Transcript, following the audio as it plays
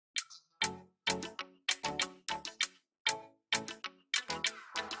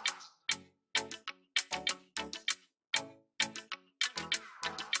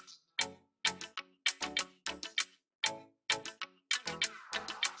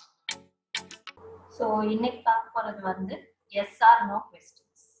So இன்னைக்கு பார்க்க போறது வந்து S R no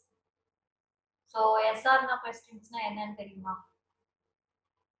questions. So S R no கொஸ்டின்ஸ்னா என்னன்னு தெரியுமா?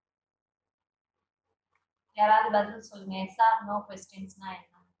 யாராவது பதில் சொல்லுங்க. எஸ் ஆர் நோ கொஸ்டின்ஸ்னா என்ன?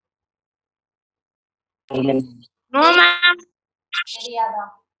 No ma'am. தெரியாதா?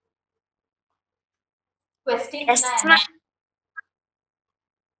 கொஸ்டின்ஸ்னா என்ன?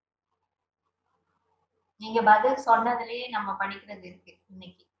 நீங்க பதில் சொன்னதுலயே நம்ம படிக்கிறது இருக்கு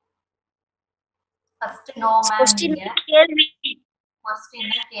இன்னைக்கு. ஃபர்ஸ்ட் நோ மேம் நீங்க கேள்வி.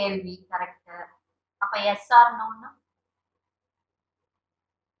 கொஸ்டின் கேள்வி கரெக்ட். அப்ப எஸ் ஆர் நோனா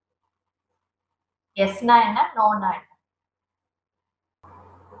எஸ்னா என்ன, நோனா என்ன?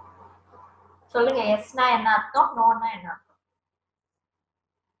 சொல்லுங்க. எஸ்னா என்ன அர்த்தம், நோனா என்ன அர்த்தம்?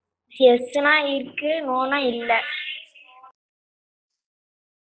 எஸ்னா இருக்கு, நோனா இல்ல.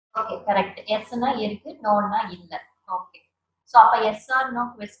 Okay correct. எஸ்னா இருக்கு, நோனா இல்ல. ஓகே. சோ அப்ப எஸ் ஆர் நோ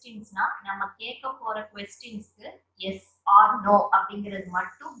கொஸ்டின்ஸ்னா நம்ம கேட்க போற கொஸ்டின்ஸ்க்கு எஸ் ஆர் நோ அப்படிங்கிறது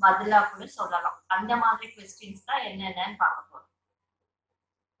மட்டும் பதிலா கூட சொல்லலாம். அந்த மாதிரி கொஸ்டின்ஸ் தான் என்னென்னு பார்க்க போறோம்.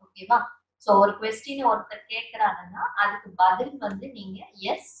 ஓகேவா? சோ ஒரு கொஸ்டின் ஒருத்தர் கேட்கறாங்கன்னா அதுக்கு பதில் வந்து நீங்க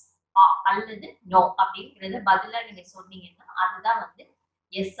எஸ் அல்லது நோ அப்படிங்கறத பதிலா நீங்க சொன்னீங்கன்னா அதுதான் வந்து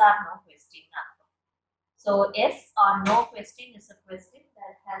எஸ் ஆர் நோ கொஸ்டின் அர்த்தம். So yes or no question is a question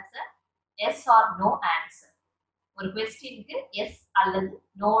that has a yes or no answer. ஒரு क्वेश्चनக்கு yes அல்லது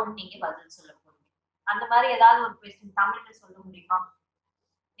no நீங்க பதில் சொல்ல போறீங்க. அந்த மாதிரி ஏதாவது ஒரு क्वेश्चन தமிழ்ல சொல்ல முடியுமா?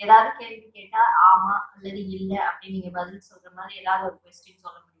 ஏதாவது கேள்வி கேட்டா ஆமா அல்லது இல்ல அப்படி நீங்க பதில் சொல்ற மாதிரி ஏதாவது ஒரு क्वेश्चन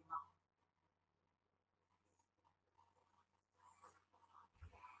சொல்ல முடியுமா?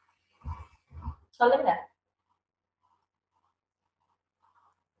 சொல்லுங்க.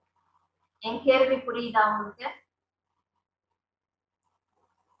 என் கேள்வி புரியுதா உங்களுக்கு?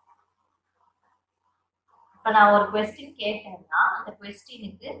 இப்ப நான் ஒரு கொஸ்டின் கேட்டேன்னா அந்த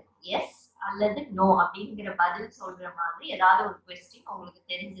கொஸ்டினுக்கு எஸ் அல்லது நோ அப்படிங்கிற பதில் சொல்ற மாதிரி ஏதாவது ஒரு கொஸ்டின் உங்களுக்கு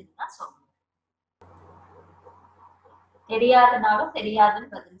தெரிஞ்சதுன்னா சொல்லுங்க. தெரியாதனாலும்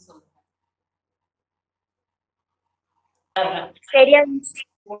தெரியாதுன்னு பதில் சொல்லுங்க. தெரியாது. சரி,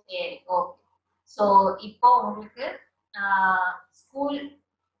 ஓகே. சோ இப்போ உங்களுக்கு ஸ்கூல்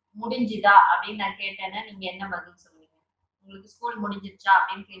முடிஞ்சுதா அப்படின்னு நான் கேட்டேன்னா நீங்க என்ன பதில் சொல்லுவீங்க? உங்களுக்கு ஸ்கூல் முடிஞ்சிருச்சா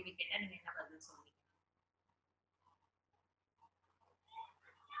அப்படின்னு கேள்வி கேட்டா நீங்க என்ன பதில் சொல்லுவீங்க?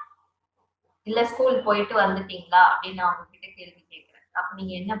 இல்ல ஸ்கூல் போயிட்டு வந்துட்டீங்களா அப்படின்னு நான் உங்ககிட்ட கேள்வி கேட்கிறேன். அப்ப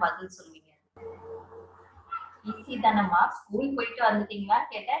நீங்க என்ன பதில் சொல்லுவீங்க? ஈஸி தானம்மா. ஸ்கூல் போயிட்டு வந்துட்டீங்களா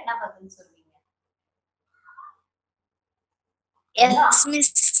கேட்டா என்ன பதில் சொல்லுவீங்க? Yes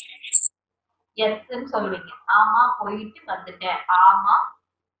miss. எஸ்ன்னு சொல்லுவீங்க. ஆமா போயிட்டு வந்துட்டேன், ஆமா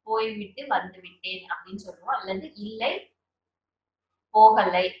போய்விட்டு வந்து விட்டேன் அப்படின்னு சொல்லுவோம். அல்லது இல்லை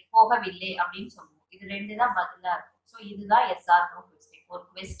போகவில்லை அப்படின்னு சொல்லுவோம். இது ரெண்டு தான் பதிலா இருக்கும். ஸோ இதுதான் எஸ் ஆர் நோ கொஸ்டின். ஒரு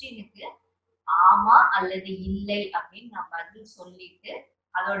கொஸ்டினுக்கு ஆமா அல்லது இல்லை அப்படின்னு நான் பதில் சொல்லிட்டு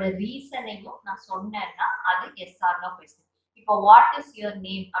அதோட ரீசனையும் நான் சொன்னேன்னா அது எஸ் ஆர் நோ கொஸ்டின். இப்போ வாட் இஸ் யுவர்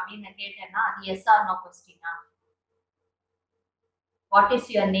நேம் அப்படின்னு நான் கேட்டேன்னா அது S R no கொஸ்டினா? What is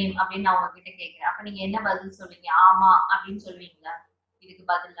your name அப்படின்னு நான் உங்ககிட்ட கேட்கிறேன். அப்ப நீங்க என்ன பதில் சொல்வீங்க? ஆமா அப்படின்னு சொல்வீங்களா? இதுக்கு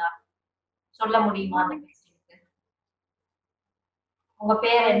பதிலா சொல்ல முடியுமா அந்த கொஸ்டினுக்கு? உங்க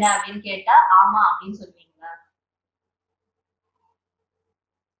பேர் என்ன அப்படின்னு கேட்டா ஆமா அப்படின்னு சொல்வீங்களா?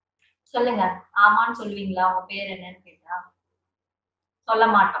 சொல்லுங்க. ஆமான்னு சொல்வீங்களா உங்க பேர் என்னன்னு கேட்டா? சொல்ல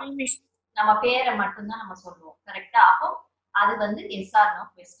மாட்டோம். நம்ம பேரை மட்டும்தான் நம்ம சொல்லுவோம். கரெக்டா? அப்போ அது வந்து எஸ் ஆர் நோ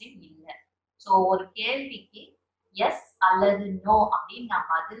கொஸ்டின் இல்ல. சோ ஒரு கேள்விக்கு எஸ் அல்லது நோ அப்படின்னு நான்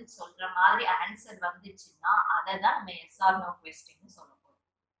பதில் சொல்ற மாதிரி ஆன்சர் வந்துச்சுன்னா அதை தான் நம்ம எஸ் ஆர் நோ கொஸ்டின் சொல்ல போறோம்.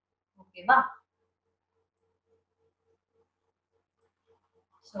 ஓகேவா?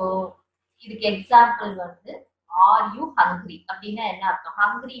 சோ இதுக்கு எக்ஸாம்பிள் வந்து ஆர் யூ ஹங்கிரி அப்படின்னா என்ன அர்த்தம்?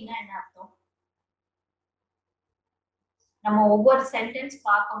 ஹங்கிரின்னா என்ன அர்த்தம்? நம்ம ஒவ்வொரு சென்டென்ஸ்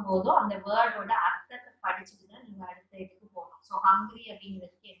பார்க்கும் போதும் அந்த வேர்டோட அர்த்தத்தை படிச்சுட்டு தான் நீங்க அடுத்த இதுக்கு போகணும். சோ ஹங்கிரி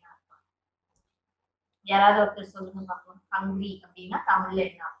அப்படிங்கிறதுக்கு என்ன அர்த்தம்? யாராவது ஒருத்தர் சொல்லுங்க பார்ப்போம். ஹங்கிரி அப்படின்னா தமிழ்ல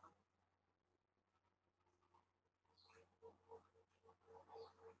என்ன அர்த்தம்?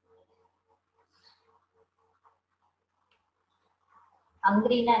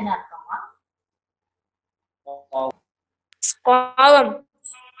 ஹங்கிரின்னா என்ன அர்த்தமா? கோபம்.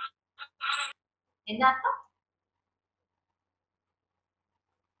 என்ன அர்த்தம்?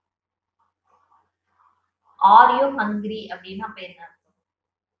 ஆர் யூ ஹங்கிரி அப்படின்னா அப்ப என்ன அர்த்தம்?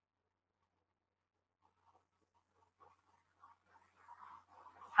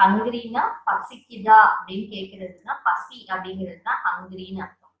 ஹங்கிரினா பசிக்குதா அப்படின்னு கேக்குறதுன்னா பசி அப்படிங்கிறது தான் ஹங்கிரின்னு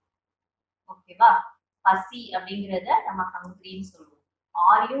அர்த்தம். ஓகேவா? பசி அப்படிங்கிறத நம்ம ஹங்கிரின்னு சொல்லுவோம்.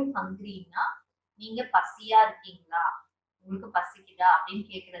 ஆர் யூ ஹங்கிரின்னா நீங்க பசியா இருக்கீங்களா, உங்களுக்கு பசிக்குதா அப்படின்னு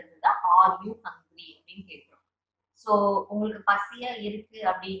கேக்குறது தான் ஆர் யூ ஹங்கிரி ஹங்கிரி அப்படின்னு கேட்கிறோம். ஸோ உங்களுக்கு பசியா இருக்கு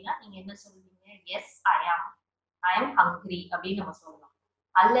அப்படின்னா நீங்க என்ன சொல்றீங்க? எஸ் ஐ எம் ஹங்கிரி அப்படின்னு நம்ம சொல்லலாம்.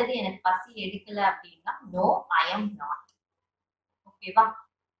 அல்லது எனக்கு பசி எடுக்கல அப்படின்னா நோ ஐ எம் நாட். ஓகேவா?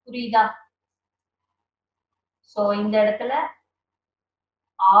 புரியுதா? ஸோ இந்த இடத்துல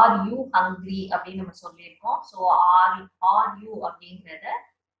ஆர் யூ ஹங்கிரி அப்படின்னு நம்ம சொல்லியிருக்கோம். ஸோ ஆர் யூ அப்படிங்கிறத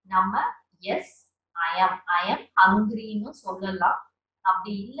நம்ம எஸ் ஐ எம் ஹங்கிரின்னு சொல்லலாம்.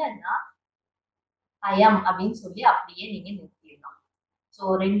 அப்படி இல்லைன்னா ஐ எம் அப்படின்னு சொல்லி அப்படியே நீங்க நிறுத்திடலாம். ஸோ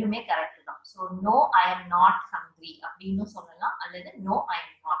ரெண்டுமே கரெக்ட் தான். So no I am not hungry அப்படின்னு சொல்லலாம், அல்லது no I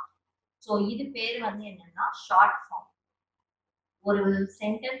am not. So இது பேர் வந்து என்னன்னா ஷார்ட் ஃபார்ம். ஒரு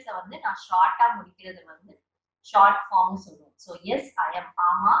சென்டென்ஸை வந்து நான் ஷார்ட்டா முடிக்கிறது வந்து ஷார்ட் ஃபார்ம்னு சொல்லுவோம். ஸோ எஸ் ஐ எம்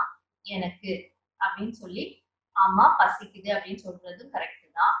ஆமா எனக்கு அப்படின்னு சொல்லி ஆமா பசிக்குது அப்படின்னு சொல்றது கரெக்ட்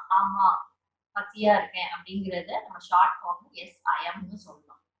தான். ஆமா பசியா இருக்கேன் அப்படிங்கிறத நம்ம ஷார்ட் ஃபார்ம் எஸ் ஐ எம்னு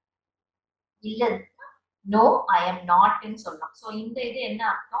சொல்லலாம். இல்ல நோ ஐ எம் நாட்னு சொல்லலாம். ஸோ இந்த இது என்ன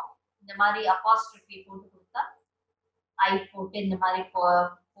அர்த்தம்? இந்த மாதிரி அப்பாஸ்ட்ரோஃபி போட்டு கொடுத்தா ஐ போட்டு இந்த மாதிரி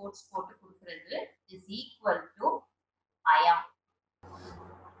கோட்ஸ் போட்டு கொடுக்கறது is equal to I am.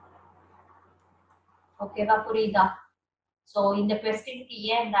 ஓகேவா? புரியுதா? ஸோ இந்த கொஸ்டினுக்கு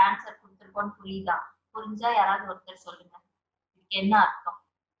ஏன் இந்த ஆன்சர் கொடுத்துருக்கோன்னு புரியுதா? புரிஞ்சா யாராவது ஒருத்தர் சொல்லுங்க. இதுக்கு என்ன அர்த்தம்?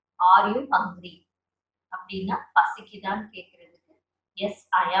 ஆர் யூ ஹங்கிரி அப்படின்னா பசிக்குதான்னு கேட்கறதுக்கு எஸ்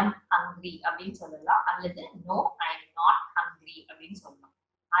ஐ எம் ஹங்கிரி அப்படின்னு சொல்லலாம், அல்லது no I am not hungry அப்படின்னு சொல்லலாம்.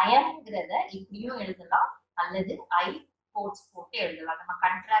 ஐ எம்ங்கிறத இப்படியும் எழுதலாம், அல்லது ஐ கோட்ஸ் போட்டு எழுதலாம். நம்ம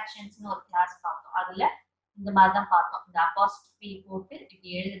கண்ட்ராக்ஷன்ஸ்னு ஒரு கிளாஸ் பார்த்தோம், அதுல இந்த மாதிரி தான் பார்த்தோம். இந்த அப்பாஸ்ட்ரோஃபி போட்டு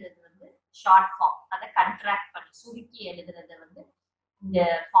இப்படி எழுதுறது வந்து ஷார்ட் ஃபார்ம். அதை கண்ட்ராக்ட் பண்ணி சுருக்கி எழுதுறத வந்து இந்த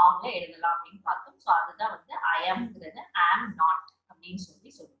ஃபார்ம்ல எழுதலாம் அப்படின்னு பார்த்தோம். ஸோ அதுதான் வந்து ஐ எம்ங்கிறத ஆம் நாட் அப்படின்னு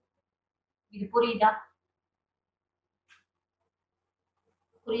சொல்லி சொல்லுவோம். இது புரியுதா?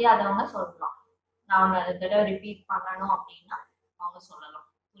 புரியாதவங்க சொல்லலாம். நான் அதை தடவை ரிப்பீட் பண்ணணும் அப்படின்னா அவங்க சொல்லலாம்.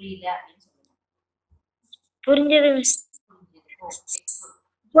 புரியல அப்படின்னு சொல்லலாம். புரிஞ்சது மிஸ். புரிஞ்சது.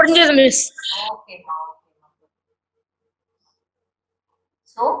 புரிஞ்சது மிஸ். ஓகேமா ஓகேமா.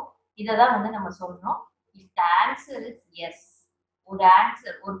 ஸோ இததான் வந்து நம்ம சொல்லணும். If the answer is S, ஒரு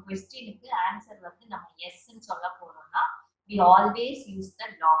ஆன்சர் ஒரு கொஸ்டினுக்கு ஆன்சர் வந்து நம்ம எஸ்ன்னு சொல்ல போறோம்னா we always use the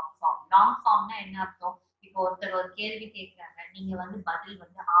long form. long formனா என்ன அர்த்தம்? இப்போ ஒருத்தர் ஒரு கேள்வி கேட்கறாங்க, நீங்க வந்து பதில்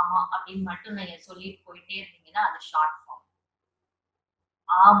வந்து ஆமா அப்படின்னு மட்டும் நீங்க சொல்லிட்டு போயிட்டே இருந்தீங்கன்னா அது ஷார்ட் ஃபார்ம்.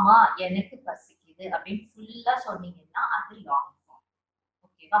 ஆமா எனக்கு பசிக்குது அப்படின்னு ஃபுல்லா சொன்னீங்கன்னா அது லாங் ஃபார்ம்.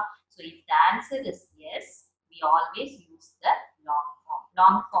 ஓகேவா? So if the answer is S we always use the long form.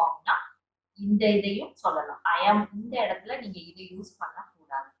 Long ஃபார்ம்னா இந்த இதையும் சொல்லலாம். ஐ எம் இந்த இடத்துல நீங்க இதை யூஸ்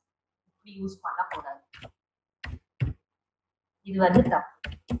பண்ணக்கூடாது, இப்படி யூஸ் பண்ணக்கூடாது. இது வந்து தப்பு.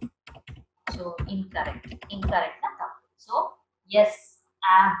 ஸோ இன்கரெக்டா தப்பு. ஸோ எஸ்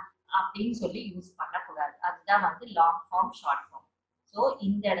ஆம் அப்படின்னு சொல்லி யூஸ் பண்ணக்கூடாது. அதுதான் வந்து long form short form. So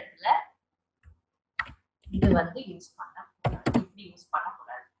இந்த இடத்துல இது வந்து யூஸ் பண்ணக்கூடாது, இப்படி யூஸ்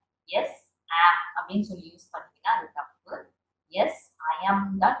பண்ணக்கூடாது. எஸ் ஆம் அப்படின்னு சொல்லி யூஸ் பண்ணீங்கன்னா அது தப்பு. எஸ் ஐ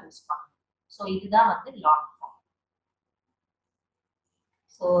ஆம் தான் யூஸ் பண்ணணும். ஸோ இதுதான் வந்து லாங் ஃபார்ம்.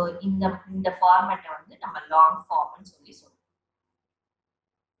 ஸோ இந்த ஃபார்மேட்டை வந்து நம்ம லாங் ஃபார்ம்னு சொல்லி சொல்லுவோம்.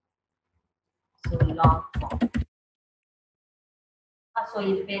 So long form. ஸோ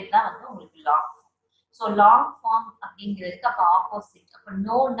இது பேர் தான் வந்து உங்களுக்கு long form. So long form அப்படிங்கிறதுக்கு அப்போ ஆப்போசிட். அப்போ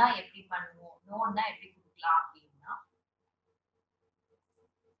நோன்னா எப்படி பண்ணுவோம்? நோன்னா எப்படி கொடுக்கலாம் அப்படின்னா,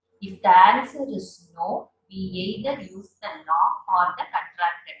 if the answer is no, we either use the long or the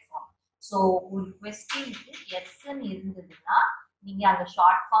contracted form. So ஒரு கொஸ்டினுக்கு எஸ்ன்னு இருந்ததுன்னா நீங்க அந்த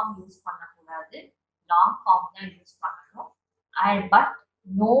ஷார்ட் ஃபார்ம் யூஸ் பண்ணக்கூடாது, லாங் ஃபார்ம் தான் யூஸ் பண்ணணும். அண்ட் பட்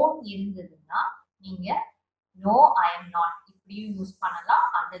நோ இருந்ததுன்னா நீங்க நோ ஐ எம் நாட் இப்படியும் யூஸ் பண்ணலாம்,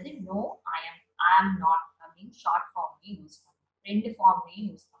 அல்லது நோ ஐ எம் நாட் அப்படின்னு ஷார்ட் ஃபார்ம்லையும் யூஸ் பண்ணலாம். ரெண்டு ஃபார்ம்லையும்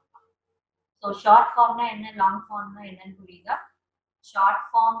யூஸ் பண்ணலாம். ஸோ ஷார்ட் ஃபார்ம்னா என்ன, லாங் ஃபார்ம்னா என்னன்னு புரியுதா? ஷார்ட்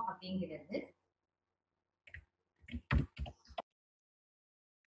ஃபார்ம் அப்படிங்கிறது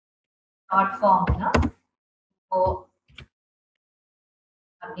ஷார்ட் ஃபார்ம்னா ஓ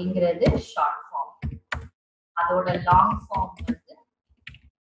அப்படிங்கிறது ஷார்ட் ஃபார்ம். அதோட லாங் ஃபார்ம் வந்து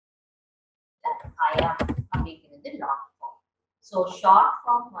ஐ ஆம் அப்படிங்கிறது long form. So short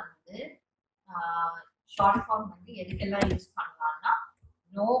form வந்து எதுக்கெல்லாம் யூஸ் பண்ணலாம்னா,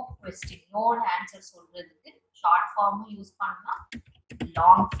 நோ கொஸ்டின் நோட ஆன்சர் சொல்றதுக்கு ஷார்ட் ஃபார்மும் யூஸ் பண்ணலாம்,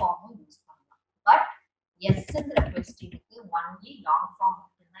 லாங் ஃபார்மும் யூஸ் பண்ணலாம். பட் எஸ்ங்கிற கொஸ்டினுக்கு ஒன்லி லாங் ஃபார்ம்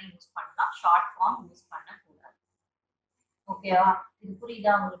மட்டும்தான் யூஸ் பண்ணலாம், ஷார்ட் ஃபார்ம் யூஸ் பண்ணக்கூடாது. ஓகேவா? இது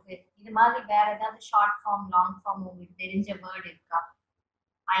புரியுதா உங்களுக்கு? இது மாதிரி வேற ஏதாவது ஷார்ட் ஃபார்ம் லாங் ஃபார்ம் உங்களுக்கு தெரிஞ்ச வேர்ட் இருக்கா?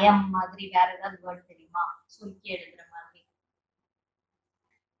 ஐ எம் மாதிரி வேற ஏதாவது வேர்ட் தெரியுமா சுருக்கி எழுதுற மாதிரி?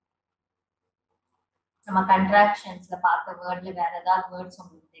 நம்ம கண்ட்ராக்ஷன்ஸ்ல பார்த்த வேர்ட்ல வேற ஏதாவது வேர்ட்ஸ்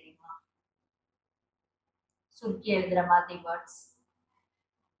உங்களுக்கு தெரியுமா? சுருக்கி எழுதுற மாதிரி வேர்ட்ஸ்.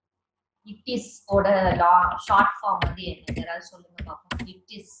 இட் இஸ் ஓட ஷார்ட் ஃபார்ம் வந்து என்ன? யாராவது சொல்லுங்க பார்ப்போம்.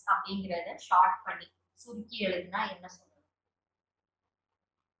 இட் இஸ் அப்படிங்கறத ஷார்ட் பண்ணி சுருக்கி எழுதுனா என்ன சொல்லுங்க?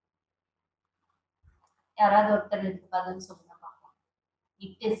 யாராவது ஒருத்தர் இதுக்கு பதில் சொல்லுங்க பார்ப்போம்.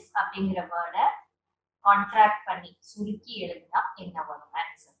 இட் இஸ் அப்படிங்கிற வேர்டை கான்ட்ராக்ட் பண்ணி சுருக்கி எழுதுனா என்ன வரும்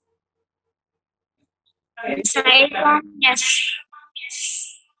ஆன்சர்?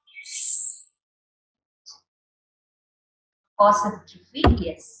 Positively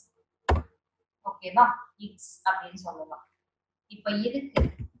S. ஓகேவா? இட்ஸ் அப்படின்னு சொல்லலாம். இப்ப இதுக்கு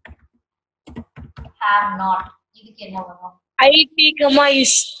have not, இதுக்கு என்ன வரும்?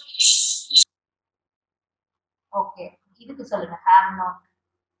 is. ஓகே, இதுக்கு சொல்லுங்க have not.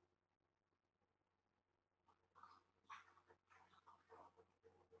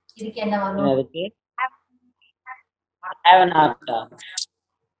 இதுக்கு என்ன வரும்? அதுக்கு have not.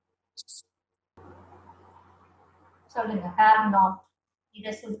 சொல்லுங்க have not.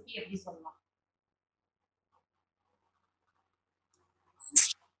 இத சுருக்கி எப்படி சொல்லலாம்?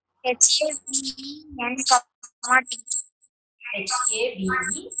 HAVEN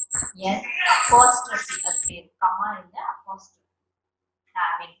apostrophe அது பேர். கமா இல்ல apostrophe.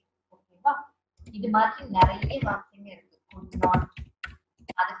 having. ஓகேவா? இது மாதிரி நிறைய வார்த்தைங்க இருக்கு. could not,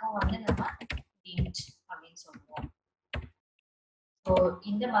 அதுக்கும் வந்து நம்ம didn't அப்படின்னு சொல்லுவோம். ஸோ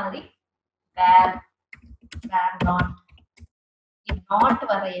இந்த மாதிரி were, were not, not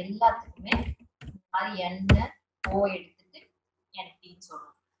வர எல்லாத்துக்குமே இந்த மாதிரி என்ன ஓ எடுத்துட்டு NTன்னு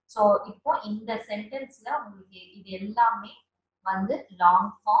சொல்லுவோம். ஸோ இப்போ இந்த சென்டென்ஸ்ல உங்களுக்கு இது எல்லாமே வந்து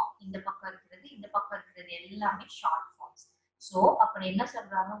லாங் ஃபார்ம், இந்த பக்கம் இருக்கிறது இந்த பக்கம் இருக்கிறது எல்லாமே ஷார்ட் ஃபார்ம்ஸ். ஸோ அப்படி என்ன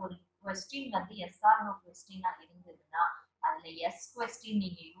சொல்றாங்க, ஒரு கொஸ்டின் வந்து எஸ் ஆர் நோ கொஸ்டினா இருந்ததுன்னா அதுல எஸ் கொஸ்டின்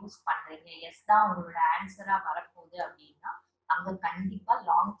நீங்க யூஸ் பண்றீங்க, எஸ் தான் உங்களோட ஆன்சரா வரப்போகுது அப்படின்னா அங்க கண்டிப்பா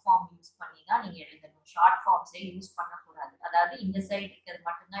லாங் ஃபார்ம் யூஸ் பண்ணி தான் நீங்க எழுதணும். ஷார்ட் ஃபார்ம்ஸே யூஸ் பண்ணக்கூடாது. அதாவது இந்த சைடு இருக்கிறது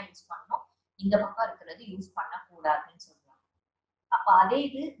மட்டும்தான் யூஸ் பண்ணணும், இந்த பக்கம் இருக்கிறது யூஸ் பண்ணக்கூடாதுன்னு சொல்லுவாங்க. அப்ப அதே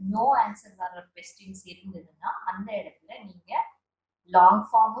இது நோ ஆன்சர் வர்ற கொஸ்டின்ஸ் இருந்ததுன்னா அந்த இடத்துல நீங்க லாங்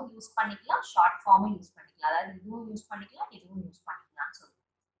ஃபார்மும் யூஸ் பண்ணிக்கலாம், ஷார்ட் ஃபார்மும் யூஸ் பண்ணிக்கலாம். அதாவது இதுவும் யூஸ் பண்ணிக்கலாம், இதுவும் யூஸ் பண்ணிக்கலாம்னு சொல்லுவாங்க.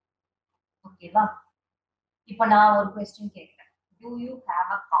 ஓகேவா? இப்போ நான் ஒரு கொஸ்டின் கேட்கிறேன், do you have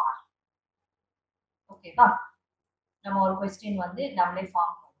a car? ஓகேவா? நம்ம ஒரு கொஸ்டின் வந்து நம்மளே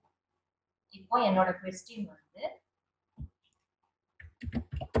ஃபார்ம் பண்ணுவோம். இப்போ என்னோட கொஸ்டின் வந்து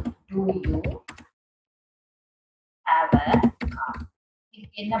do you have a car?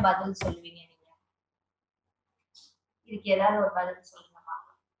 இதுக்கு என்ன பதில் சொல்லுவீங்க நீங்க? இதுக்கு ஏதாவது ஒரு பதில் சொல்லுங்க.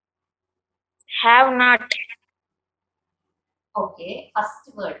 Have not. Okay, first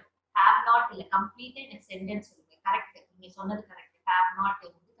word have not இல்ல, கம்ப்ளீட்டா இந்த சென்டென்ஸ் சொல்லுங்க. கரெக்ட், நீங்க சொன்னது கரெக்ட். have not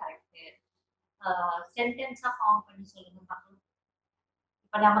வந்து கரெக்ட். சென்டென்ஸா ஃபார்ம் பண்ணி சொல்லுங்க பாக்கலாம்.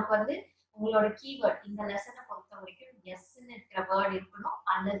 இப்போ நமக்கு வந்து உங்களோட கீவேர்ட் இந்த லெசனை பொறுத்த வரைக்கும் எஸ்ன்னு இருக்கிற வேர்ட் இருக்கணும்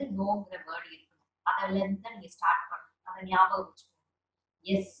அல்லது நோங்கிற வேர்ட் இருக்கணும். அதுல இருந்து தான் நீங்க ஸ்டார்ட் பண்ணணும். அதை ஞாபகம் வச்சுக்கோங்க.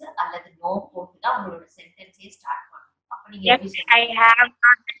 எஸ் அல்லது நோ போட்டு தான் உங்களோட சென்டென்ஸே ஸ்டார்ட் பண்ணணும். அப்ப நீங்க எப்படி சொல்லுங்க? I have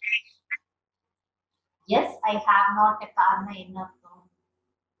not. S I have not a Karnaugh என்ன அர்த்தம்?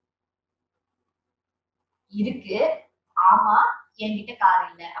 இருக்கு, ஆமா என்கிட்ட கார்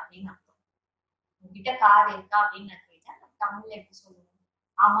இல்ல அப்படின்னு அர்த்தம். உங்ககிட்ட கார் இருக்கா அப்படின்னு நான் கேட்டேன், தமிழ்ல எப்படி சொல்லுவோம்?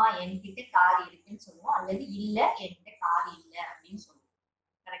 ஆமா என்கிட்ட கார் இருக்குன்னு சொல்லுவோம், அல்லது இல்ல என்கிட்ட கார் இல்ல அப்படின்னு சொல்லுவோம்.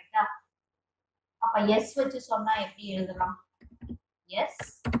 கரெக்டா? அப்ப எஸ் வச்சு சொன்னா எப்படி எழுதலாம்? எஸ்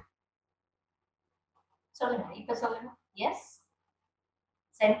சொல்லுங்க, இப்ப சொல்லுங்க. எஸ்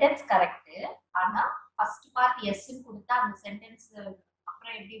சென்டென்ஸ் கரெக்ட், ஆனா ஃபர்ஸ்ட் பார்ட் எஸ்ன்னு கொடுத்தா அந்த சென்டென்ஸ்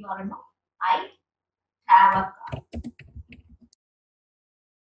அப்புறம் எப்படி வரணும்? I have a car.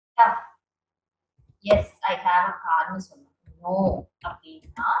 S I have a கார்னு சொல்லணும். நோ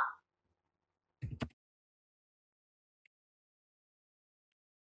அப்படின்னா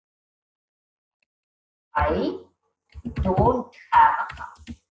I don't have a car.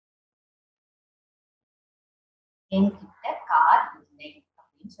 என்கிட்ட கார் இல்லை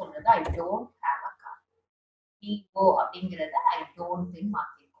அப்படின்னு சொல்றது I don't have a car. DO அப்படிங்கறத ஐ டோன்ட்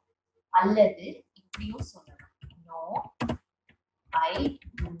மாத்திருக்கோம். அல்லது இப்படியும் சொல்லலாம், no I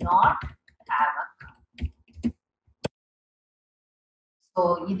to not have a car. So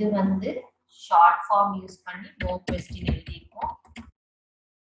இது வந்து ஷார்ட் ஃபார்ம் யூஸ் பண்ணி நோ கொஸ்டின் எழுதியிருக்கோம்.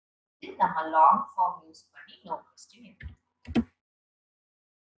 இது நம்ம லாங் ஃபார்ம் யூஸ் பண்ணி நோ கொஸ்டின் எழுதியிருக்கோம்.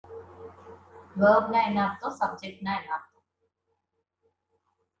 வெர்ப்னா என்ன அர்த்தம்? சப்ஜெக்ட்னா என்ன அர்த்தம்?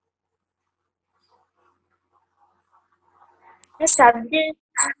 Subject.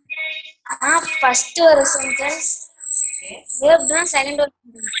 First ஒரு sentence. Verb தான் second ஒரு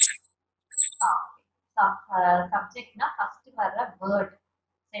sentence. சப்ஜெக்ட்னா ஃபர்ஸ்ட் வர்ற வேர்ட்,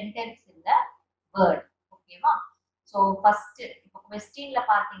 சென்டென்ஸ் இல்ல வேர்ட். ஓகேவா? ஸோ ஃபர்ஸ்ட் இப்போ கொஸ்டின்ல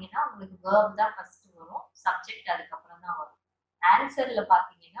பாத்தீங்கன்னா உங்களுக்கு வேர்ப் தான் ஃபர்ஸ்ட் வரும், சப்ஜெக்ட் அதுக்கப்புறம் தான் வரும். ஆன்சர்ல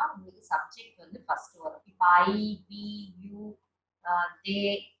பாத்தீங்கன்னா உங்களுக்கு சப்ஜெக்ட் வந்து ஃபர்ஸ்ட் வரும். இப்போ ஐ, we, you, they,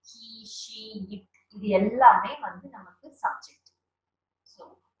 he, she, it இது எல்லாமே வந்து நமக்கு சப்ஜெக்ட். ஸோ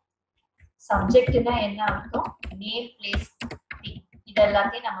சப்ஜெக்ட்னா என்ன அர்த்தம்? நேம், பிளேஸ், திங் இது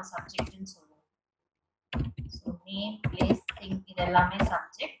எல்லாத்தையும் நம்ம சப்ஜெக்ட்னு சொல்லுவோம். ஸோ நேம், பிளேஸ், திங் இது எல்லாமே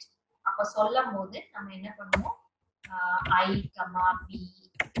சப்ஜெக்ட். அப்ப சொல்லும் போது நம்ம என்ன பண்ணுவோம்? ஐ, கமா, வி,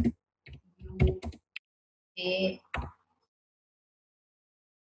 யூ, தே,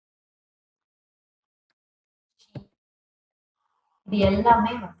 இது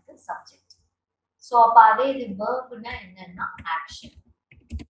எல்லாமே வந்து சப்ஜெக்ட். ஸோ அப்ப அதே இது வேர்ப்னா என்னன்னா ஆக்ஷன்.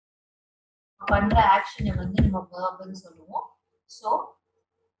 பண்ற ஆக்ஷனை வந்து நம்ம வேர்ப்னு சொல்லுவோம். ஸோ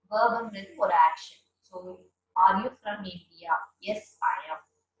வேர்ப்ன்றது ஒரு action. So are you from India? S ஐ ஆம்.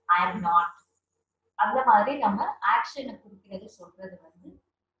 ஐ ஆம் நாட். அந்த மாதிரி நம்ம ஆக்ஷனை குறிக்கிறது சொல்றது வந்து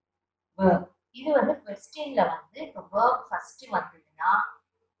வேர்ப். இது வந்து கொஸ்டின்ல வந்து இப்போ வேர்ப் ஃபர்ஸ்ட் வந்ததுன்னா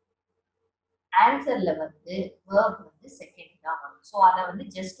ஆன்சர்ல வந்து வேர்ப் வந்து செகண்ட் தான் வரும். ஸோ அதை வந்து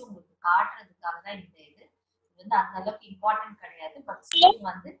ஜஸ்ட் உங்களுக்கு காட்டுறதுக்காக தான் இந்த இது வந்து அந்த அளவுக்கு இம்பார்ட்டன்ட் கிடையாது. பட் ஸ்டில்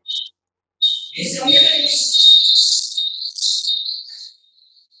வந்து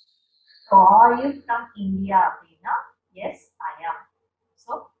so are you from India அப்படின்னா எஸ் ஐ ஆம்.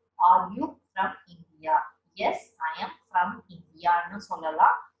 So are you from India? S I am from இந்தியான்னு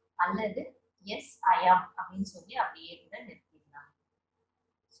சொல்லலாம், அல்லது எஸ் ஐ ஆம் அப்படின்னு சொல்லி அப்படியே கூட நிறுத்திடலாம்.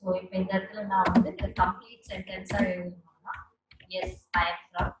 ஸோ இப்போ இந்த இடத்துல நான் வந்து கம்ப்ளீட் சென்டென்ஸா எழுதணும்னா S I am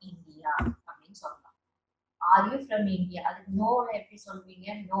from India அப்படின்னு சொல்லலாம். Are you from India? அதுக்கு நோல எப்படி சொல்வீங்க?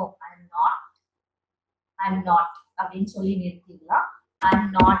 No I am not, I am not அப்படின்னு சொல்லி நிறுத்திடலாம். I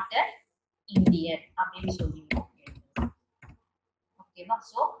am not a Indian அப்படின்னு சொல்லி. ஓகேவா?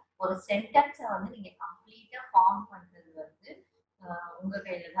 ஸோ ஒரு சென்டென்ஸை வந்து நீங்க கம்ப்ளீட்டா ஃபார்ம் பண்றது வந்து உங்க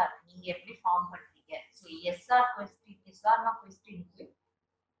கையில தான் இருக்கு. நீங்க எப்படி ஃபார்ம் பண்றீங்க? So SR question, SR no கொஸ்டினுக்கு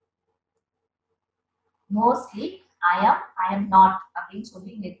மோஸ்ட்லி ஐ ஆம் நாட் அப்படின்னு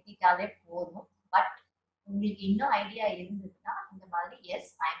சொல்லி நிறுத்திட்டாலே போதும். பட் உங்களுக்கு இன்னும் ஐடியா இருந்ததுன்னா இந்த மாதிரி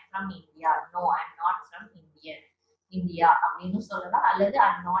S I am from India, no I am not from India அப்படின்னு சொல்லலாம், அல்லது I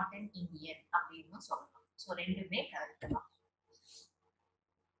am not an Indian அப்படின்னு சொல்லலாம். ஸோ ரெண்டுமே கரெக்ட் தான்.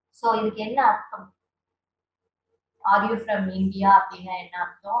 ஸோ இதுக்கு என்ன அர்த்தம்? ஆர் யூ ஃப்ரம் இந்தியா அப்படின்னா என்ன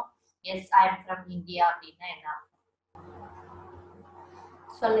அர்த்தம்? S I am from India அப்படின்னா என்ன அர்த்தம்?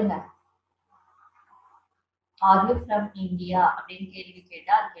 சொல்லுங்க. ஆர் யூ ஃப்ரம் இந்தியா அப்படின்னு கேள்வி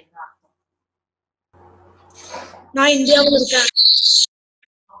கேட்டா அதுக்கு என்ன அர்த்தம்? நான் இந்தியாவில் இருக்கேன்.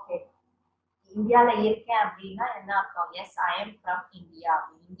 ஓகே, இந்தியால இருக்கேன் அப்படின்னா என்ன அர்த்தம்? S I am from India,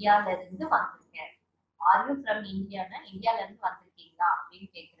 இந்தியால இருந்து வந்திருக்கேன். ஆர் யூ ஃப்ரம் இந்தியானா இந்தியால இருந்து வந்திருக்கீங்களா அப்படின்னு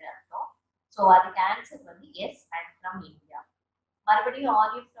கேட்கிற அர்த்தம். ஸோ அதுக்கு ஆன்சர் வந்து S I am from India. மறுபடியும்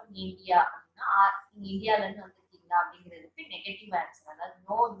ஆர் யூ ஃப்ரம் இந்தியா அப்படின்னா நீங்க இந்தியால இருந்து வந்திருக்கீங்களா அப்படிங்கிறதுக்கு நெகட்டிவ் ஆன்சர், அதாவது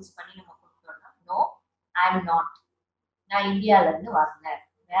நோ யூஸ் பண்ணி நம்ம கொடுத்தோம்னா நோ ஐ எம் நாட், நான் இந்தியால இருந்து வரல,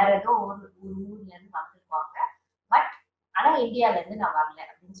 வேற ஏதோ ஒரு ஊர்ல இருந்து வந்திருப்பாங்க, பட் ஆனா இந்தியால இருந்து நான் வரல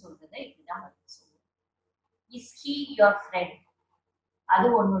அப்படின்னு சொல்றதை இப்படிதான் வந்து சொல்லுவேன். Is he your friend? அது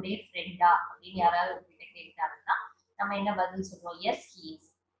உன்னுடைய ஃப்ரெண்டா அப்படின்னு யாராவது உங்ககிட்ட கேட்டாங்கன்னா நம்ம என்ன பதில் சொல்லுவோம்? S he is.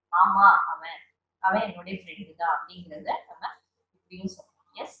 ஆமா அவன் என்னுடைய ஃப்ரெண்டு தான் அப்படிங்கிறத நம்ம இப்படியும் சொல்லுவோம்.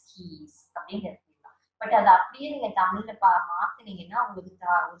 எஸ் ஹி இஸ் அப்படிங்கிறது. பட் அதை அப்படியே நீங்க தமிழ்ல மாத்தினீங்கன்னா உங்களுக்கு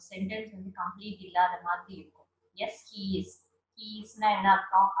ஒரு சென்டென்ஸ் வந்து கம்ப்ளீட் இல்லாத மாதிரி இருக்கும். S he is. ஹி இஸ்னா என்ன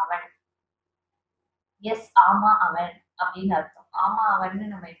அர்த்தம்? அவன். எஸ் ஆமா அவன் அப்படின்னு அர்த்தம். ஆமா அவன்னு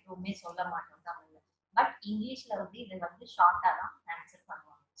நம்ம எப்பவுமே சொல்ல மாட்டோம் தமிழ்ல. பட் இங்கிலீஷ்ல வந்து இதை வந்து ஷார்ட்டா தான் ஆன்சர்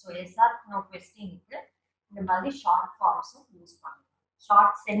பண்ணுவாங்க. ஸோ எஸ்ஆர் நோ கொஸ்டினுக்கு இந்த மாதிரி ஷார்ட் ஃபார்ம்ஸும் யூஸ் பண்ணுவோம்.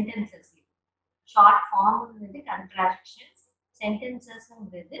 Short sentences. ஷார்ட் ஃபார்ம்ங்கிறது கன்ட்ராக்ஷன்ஸ்,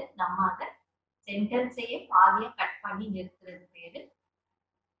 சென்டென்சஸ்ங்கிறது நம்ம அதை சென்டென்ஸையே பாதியா கட் பண்ணி நிறுத்துறது பேரு.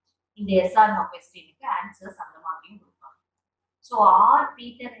 இந்த எஸ்ஆர் நோ கொஸ்டினுக்கு ஆன்சர்ஸ் அந்த மாதிரியும் கொடுப்பாங்க. So R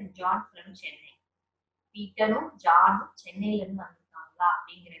Peter and John from Chennai? பீட்டரும் ஜானும் சென்னையில இருந்து வந்திருக்காங்களா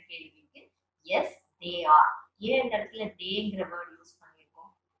அப்படிங்கிற கேள்விக்கு எஸ் தே ஆர். ஏன் இந்த இடத்துல தேங்கிற வேர்ட் யூஸ்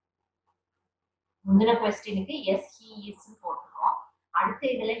பண்ணிருக்கோம்? முந்தின கொஸ்டினுக்கு எஸ் ஹி இஸ் போட்டிருக்கோம், அடுத்த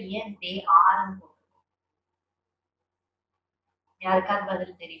இதுல ஏன் தே ஆர்ன்னு போட்டிருக்கோம்? யாருக்காவது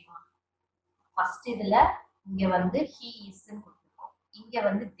பதில் தெரியுமா? ஃபர்ஸ்ட் இதுல இங்க வந்து ஹி இஸ்ன்னு கொடுத்திருக்கோம், இங்க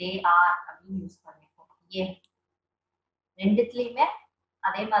வந்து தே ஆர் அப்படின்னு யூஸ் பண்ணிருக்கோம். ஏன்? ரெண்டுத்துலயுமே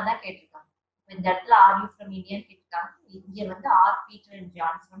அதே மாதிரிதான் கேட்டிருக்காங்க. இந்த இடத்துல ஆர் யூ ஃப்ரம் இந்தியான்னு கேட்டிருக்காங்க, இங்க வந்து R Peter and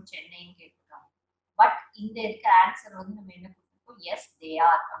John from சென்னைன்னு கேட்டிருக்காங்க. பட் இந்த இருக்க ஆன்சர் வந்து நம்ம என்ன கொடுத்திருக்கோம்? எஸ் தே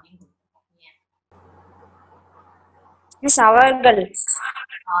ஆர் அப்படின்னு கொடுத்திருக்கோம். ஏன்? மிஸ் அவர்கள்.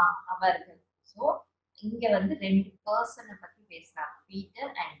 அவர்கள். ஸோ இங்க வந்து ரெண்டு பர்சனை பத்தி பேசுறாங்க,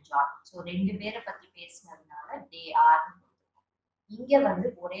 பீட்டர் அண்ட் ஜான். ஸோ ரெண்டு பேரை பத்தி பேசுனதுனால தே ஆர். இங்க வந்து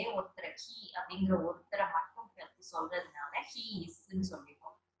ஒரே ஒருத்தரை ஹி அப்படிங்கிற ஒருத்தரை மட்டும் பத்தி சொல்றதுனால ஹி இஸ்ன்னு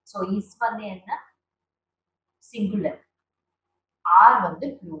சொல்லிப்போம். ஸோ இஸ் வந்து என்ன, சிங்குலர், ஆர் வந்து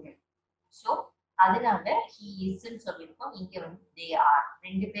ப்ளூரல். ஸோ அதனால ஹி இஸ்ன்னு சொல்லியிருக்கோம். இங்க வந்து தே ஆர்,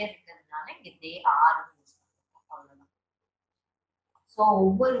 ரெண்டு பேர் இருக்கிறதுனால இங்க தே ஆர் யூஸ் பண்ணிருக்கோம். அவ்வளவுதான். ஸோ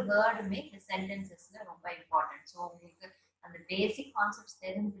ஒவ்வொரு வேர்டுமே இந்த சென்டென்சஸ்ல ரொம்ப இம்பார்ட்டன்ட். ஸோ உங்களுக்கு அந்த பேசிக் கான்செப்ட்ஸ்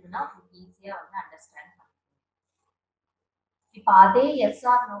தெரிஞ்சதுன்னா உங்களுக்கு ஈஸியா வந்து அண்டர்ஸ்டாண்ட் பண்ணலாம். இப்போ அதே எஸ்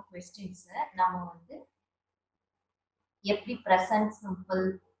ஆர் நோ கொஸ்டின்ஸை நம்ம வந்து எப்படி ப்ரெசன்ட் சிம்பிள்,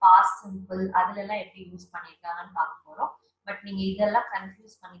 பாஸ்ட் சிம்பிள் அதுல எல்லாம் எப்படி யூஸ் பண்ணிருக்காங்கன்னு பார்க்க போறோம். பட் நீங்க இதெல்லாம்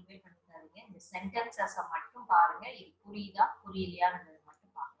கன்ஃபியூஸ் பண்ணிக்கவே பண்ணிக்காதீங்க. இந்த சென்டென்சஸை மட்டும் பாருங்க, இது புரியுதா புரியலையான்றது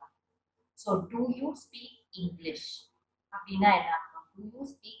மட்டும் பார்க்கலாம். So two you speak English அப்படின்னா என்ன அர்த்தம்? Two you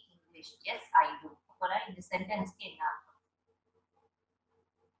speak English? S I two. அப்புறம் இந்த சென்டென்ஸ்க்கு என்ன அர்த்தம்?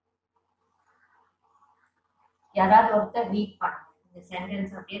 யாராவது ஒருத்தர் ரீட் பண்ணுங்க, இந்த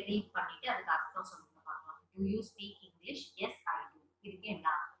சென்டென்ஸ் அப்படியே ரீட் பண்ணிட்டு அதுக்கு அர்த்தம் சொல்லுங்க பார்க்கலாம். Two you speak English? S I two. இதுக்கு என்ன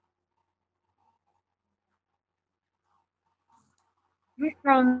அர்த்தம்? மிஸ்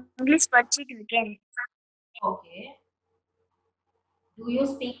நான் இங்கிலீஷ் படிச்சிட்டு இருக்கேன். ஓகே. டூ யூ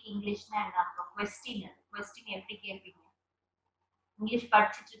ஸ்பீக் இங்கிலீஷ்னா என்ன அர்த்தம்? கொஸ்டின். கொஸ்டின் எப்படி கேட்பீங்க? இங்கிலீஷ்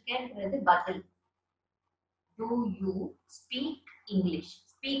படிச்சுட்டு இருக்கேன்றது பதில். Two you speak English?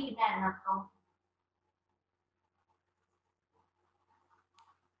 ஸ்பீக்னா என்ன அர்த்தம்?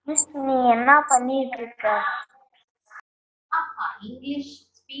 மிஸ் நீ என்ன பண்ணிட்டு இருக்க? English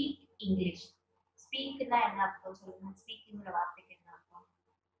speak English. ஸ்பீக்னா என்ன அர்த்தம் சொல்லுங்க? ஸ்பீக்கிங்கிற வார்த்தைக்கு என்ன அர்த்தம்?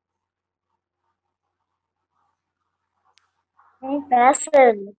 நீ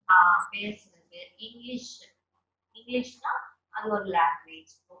பேசுறது. பேசுறது. இங்கிலீஷ், இங்கிலீஷ்னா அது ஒரு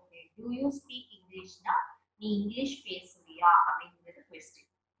language. Okay. To you speak இங்கிலீஷ்னா நீ இங்கிலீஷ் பேசுவியா அப்படிங்கிறது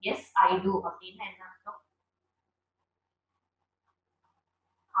கொஸ்டின். எஸ் ஐ டு அப்படின்னா என்ன அர்த்தம்?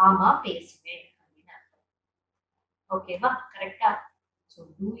 ஆமா பேசுவேன் அப்படின்னு அர்த்தம். ஓகேவா? கரெக்டா? So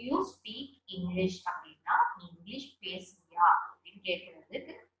to you speak English அப்படின்னா நீ இங்கிலீஷ் பேசுவியா அப்படின்னு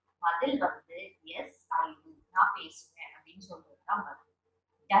கேட்கறதுக்கு பதில் வந்து எஸ் ஐ டு, நான் பேசுவேன் அப்படின்னு சொல்றது தான் பதில்.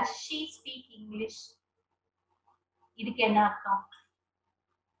 Does she speak English? இதுக்கு என்ன அர்த்தம்?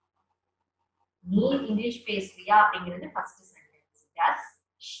 நீ இங்கிலீஷ் பேசுவியா அப்படிங்கிறது first sentence. Does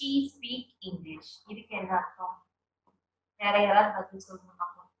she speak English? இதுக்கு என்ன அர்த்தம்? வேற யாராவது பதில் சொல்லுங்க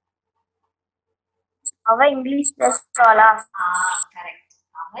பார்ப்போம். அவ இங்கிலீஷ் பேசுவாளா? கரெக்ட்.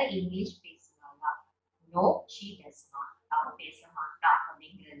 அவ English பேசுவாளா? No she does not. அவ பேச மாட்டா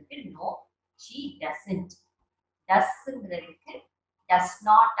அப்படிங்கிறதுக்கு no she doesn't. டஸ்ங்கிறதுக்கு does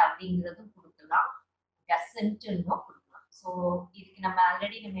not அப்படிங்கிறதும் கொடுக்கலாம், டசன்ட்னும் கொடுக்கலாம். ஸோ இதுக்கு நம்ம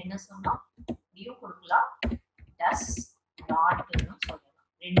ஆல்ரெடி நம்ம என்ன சொன்னோம்? இப்படியும் கொடுக்கலாம், டஸ் நாட்னு சொல்லலாம்.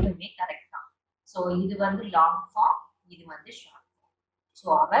 ரெண்டுமே கரெக்ட் தான். ஸோ இது வந்து லாங் ஃபார்ம், இது வந்து ஷார்ட் ஃபார்ம். ஸோ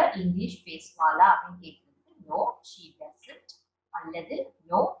அவ இங்கிலீஷ் பேசுவாளா அப்படின்னு கேட்கறதுக்கு நோ ஷீ டசன்ட் அல்லது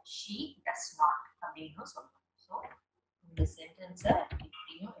நோ ஷீ டஸ் நாட் அப்படின்னு சொல்லலாம். ஸோ இந்த சென்டென்ஸை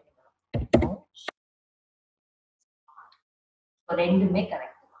இப்படியும் எழுதலாம். நோ ரெண்டுமே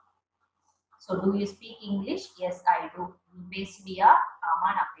கரெக்ட் தான். So to you speak English? S I to. நீ பேசுவியா? ஆமா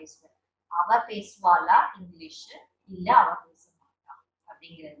நான் பேசுவேன். அவ பேசுவாளா இங்கிலீஷ்? இல்ல அவ பேச மாட்டா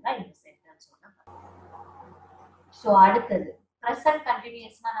அப்படிங்கிறது தான் இந்த சென்டென்ஸோட. ஸோ அடுத்தது ப்ரெசன்ட்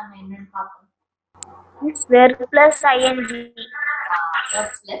கண்டினியூஸ்னா நம்ம என்னன்னு பார்ப்போம். verb plus ing.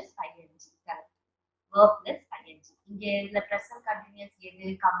 verb plus ing. Correct. verb plus ing. இங்க இதுல ப்ரெசன்ட் கண்டினியூஸ் எது?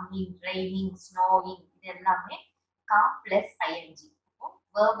 கம்மிங், ரெய்னிங், ஸ்னோவிங், இது எல்லாமே கம் பிளஸ் ஐஎன்ஜி.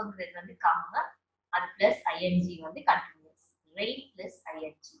 வேர்புங்கிறது வந்து கம், அது பிளஸ் ஐஎன்ஜி வந்து continuous. Rain plus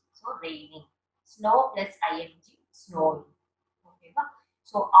ING, so raining. Snow plus ING, ஸ்னோவிங். ஓகேவா?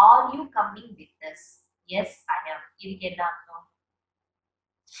 So are you coming with us? S ஐ ஆம். இதுக்கு என்ன அர்த்தம்?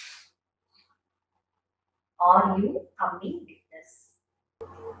 Are you coming with us?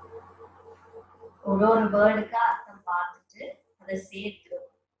 ஒரு ஒரு வேர்டுக்கு அர்த்தம் பார்த்துட்டு அதை சேர்த்து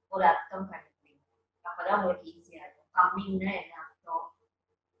ஒரு அர்த்தம் கண்டுபிடிங்க. அப்பதான் உங்களுக்கு ஈஸியா இருக்கும். கம்மிங்னா என்ன அர்த்தம்?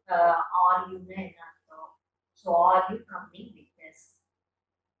 ஆர் யூன்னா என்ன அர்த்தம்? So are you coming with us?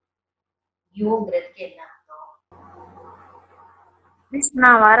 யூங்கிறதுக்கு என்ன அர்த்தம்? மிஸ்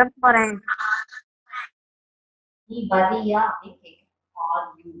நான் வர போறேன். நீ வரியா அப்படின்னு கேட்கிறேன். ஆர்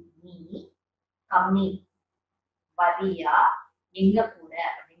யூ, நீ கம்மிங், வரியா எங்க கூட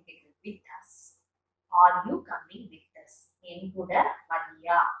அப்படின்னு கேட்கிறேன். With us. Are you coming with us? என் கூட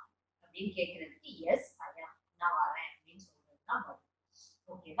வரியா அப்படின்னு கேட்கறதுக்கு எஸ் ஐ ஆம், நான் வரேன் அப்படின்னு சொல்றது தான் வரும்.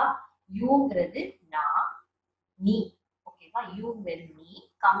 ஓகேவா? யூங்கிறது நான், நீ ஓகேவா? யூ வெல் மீ,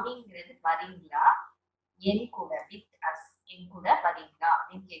 கம்மிங்கிறது வரீங்களா என் கூட, வித் அஸ் என் கூட வரீங்களா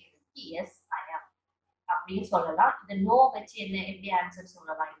அப்படின்னு கேட்கறதுக்கு எஸ் ஐ ஆம் அப்படின்னு சொல்லலாம். இந்த நோ வச்சு என்ன எப்படி ஆன்சர்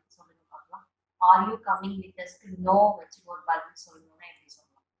சொல்லலாம் சொல்லுங்க பார்க்கலாம். Are you coming with அஸ்க்கு no வச்சு ஒரு பதில் சொல்லணும்னா எப்படி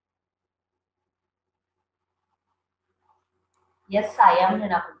சொல்லலாம்? எஸ் ஐ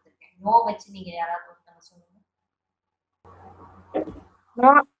ஆம்னு நான் கொடுத்துருக்கேன். நோ வச்சு நீங்க யாராவது ஒருத்தவங்க சொல்லுங்க.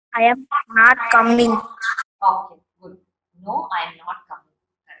 No, I am not coming. Okay good. No I am not coming.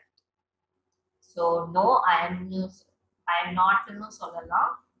 Correct. So no I am நாட்னு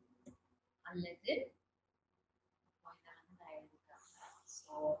சொல்லலாம். அல்லது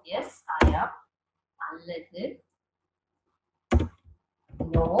ஸோ எஸ் ஐ ஆம் அல்லது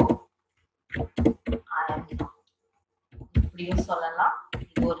நோ ஐ எம் நாட் இப்படியும் சொல்லலாம்.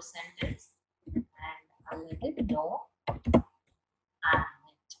 இது ஒரு சென்டென்ஸ். அண்ட் அல்லது no I am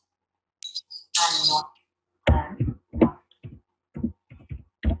not, I am not, I am not.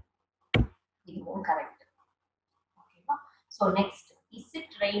 இதுவும் கரெக்ட். ஓகேவா? So next, is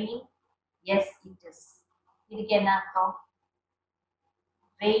it raining? S it is. இதுக்கு என்ன அர்த்தம்?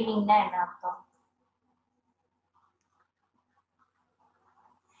 ரெய்னிங்னா என்ன அர்த்தம்?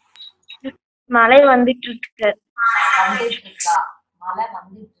 மழை வந்துட்டு இருக்கு. வந்துட்டு இருக்கா, மழை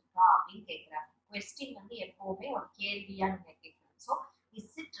வந்துட்டு இருக்கா அப்படின்னு கேக்குறாங்க. கொஸ்டின் வந்து எப்பவுமே ஒரு கேள்வியா நீங்க கேட்கணும். ஸோ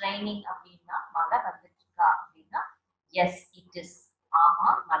இஸ் இட் ரெய்னிங் அப்படின்னா மழை வந்துட்டு இருக்கா அப்படின்னா எஸ் இட் இஸ், ஆமா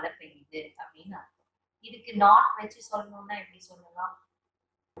மழை பெய்யுது அப்படின்னு அர்த்தம். இதுக்கு நாட் வச்சு சொல்லணும்னா எப்படி சொல்லலாம்?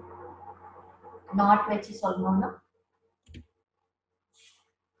 நாட் வச்சு சொல்லணும்னா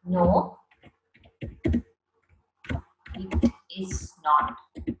நோ இட் இஸ் நாட்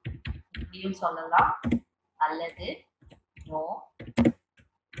இப்படியும் சொல்லலாம். அல்லது நோ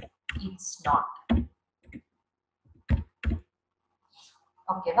இட்ஸ் நாட்.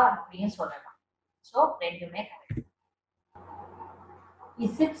 ஓகேவா? இப்படியும் சொல்லலாம். ஸோ ரெண்டுமே கரெக்ட்.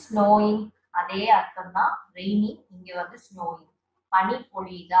 Is it ஸ்னோயிங்? அதே அர்த்தம் தான். ரெய்னிங் இங்க வந்து ஸ்னோயிங், பனி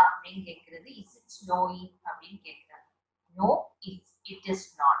பொழியுதா அப்படின்னு கேட்கறது இஸ் இட் ஸ்னோயிங் அப்படின்னு கேட்கறாங்க. நோ இட் இஸ்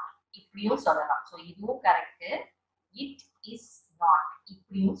நாட் இப்படியும் சொல்லலாம். ஸோ இதுவும் கரெக்ட். இட் இஸ் நாட்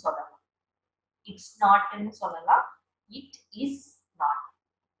இப்படியும் சொல்லலாம். இட்ஸ் நாட்னு சொல்லலாம். It is not.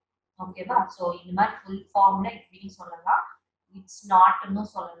 ஓகேவா? ஸோ இந்த மாதிரி ஃபுல் ஃபார்ம்ல இப்படியும் சொல்லலாம். இட்ஸ் நாட்னு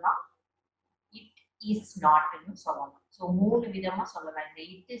சொல்லலாம். இட் இஸ் நாட்னு சொல்லலாம். ஸோ 3 விதமா சொல்லலாம். இந்த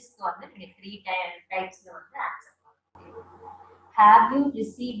இட் இஸ்க்கு வந்து நீங்க 3 டைப்ஸ்ல வந்து ஆன்சர் பண்ணலாம். Have you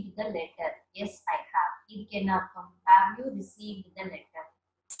received the letter? Yes, I have. இதுக்கு என்ன அர்த்தம்? Have you received the letter?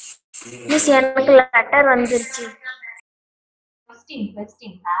 Miss எனக்கு லெட்டர் வந்துருச்சு.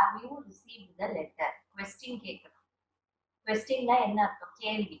 Question. Have you received the letter? Question கேட்கணும். Questionனா என்ன அர்த்தம்?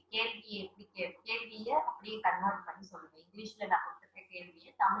 கேள்வி. கேள்வி எப்படி கேள்வியை அப்படியே கன்வெர்ட் பண்ணி சொல்லுங்க. இங்கிலீஷ்ல நான் கொடுத்துருக்க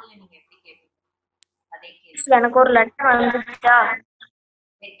கேள்வியை தமிழ்ல நீங்க எப்படி கேட்பீங்க? அதே கேள்வி. எனக்கு ஒரு லெட்டர் வந்துருச்சா?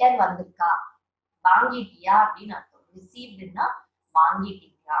 லெட்டர் வந்திருக்கா, வாங்கிட்டியா அப்படின்னு அர்த்தம். ரிசீவ்டுனா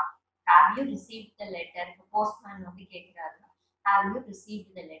வாங்கிட்டீங்களா. Have you received the letter? Postman வந்து கேட்கிறாருன்னா Have you received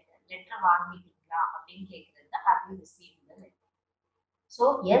the letter? Letter வாங்கிட்டீங்களா அப்படின்னு கேட்கறது தான் Have you received the letter? So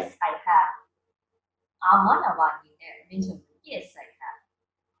yes I have. ஆமா நான் வாங்கிட்டேன் அப்படின்னு சொல்றதுக்கு yes I have.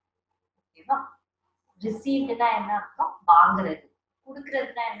 ஓகேவா? ரிசீவ்டுனா என்ன அர்த்தம்? வாங்குறது.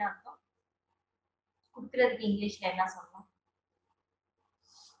 கொடுக்கறதுனா என்ன அர்த்தம்? கொடுக்கறதுக்கு இங்கிலீஷ்ல என்ன சொல்லணும்?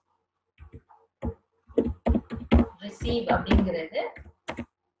 ரிசீவ் அப்படிங்கிறது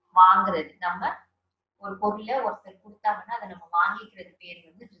வாங்குறது. நம்ம ஒரு பொருளை ஒருத்தர் கொடுத்தாங்கன்னா அதை நம்ம வாங்கிக்கிறது பேர்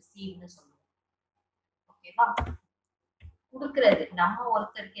வந்து ரிசீவ்னு சொல்லுவோம். ஓகேவா? கொடுக்கறது நம்ம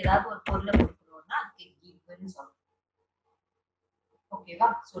ஒருத்தருக்கு ஏதாவது ஒரு பொருளை கொடுக்குறோம்னா அதுக்கு கிவ்னு சொல்லுவோம். ஓகேவா?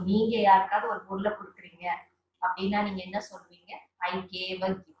 சோ நீங்க யாருக்காவது ஒரு பொருளை கொடுக்குறீங்க அப்படின்னா நீங்க என்ன சொல்வீங்க? I gave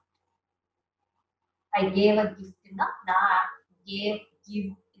a gift. I gave a கிஃப்ட்னா நான் கேவ், கிவ்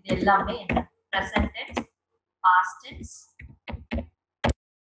இது எல்லாமே என்ன? Present tense, past tense,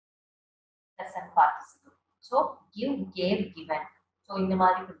 present participle. So give, gave, given. So இந்த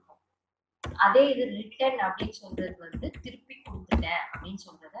மாதிரி கொடுப்போம். அதே இது ரிட்டர்ன் அப்படின்னு சொல்றது வந்து திருப்பி கொடுத்துட்டேன் அப்படின்னு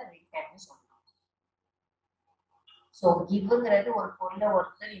சொல்றத ரிட்டர்ன் சொல்லலாம். ஸோ கிவ்ங்கிறது ஒரு பொருளை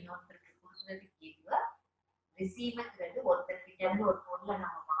ஒருத்தர் இன்னொருத்தருக்கு கொடுக்குறது கிவ். ரிசீவ்ங்கிறது ஒருத்தர் கிட்ட இருந்து ஒரு பொருளை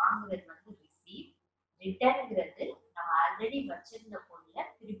நம்ம வாங்குறது வந்து ரிசீவ். ரிட்டர்ன்ங்கிறது நம்ம ஆல்ரெடி வச்சிருந்த பொருளை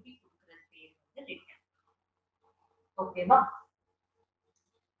திருப்பி கொடுக்குறது பேர் வந்து ரிட்டர்ன். ஓகேவா?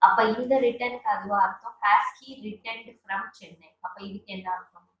 அப்ப இந்த ரிட்டர்னுக்கு அதுவா அர்த்தம் has he returned from Chennai. அப்ப இதுக்கு என்ன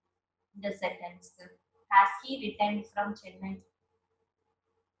அர்த்தம்? இந்த சென்டென்ஸ்க்கு has he returned from Chennai.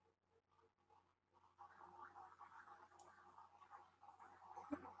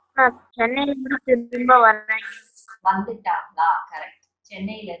 நான் சென்னையில இருந்து திரும்ப வரேன். வந்துட்டாங்களா? கரெக்ட்.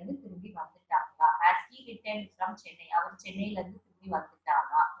 சென்னையில இருந்து திரும்பி வந்துட்டாங்களா. has he returned from Chennai அவர் சென்னையில இருந்து திரும்பி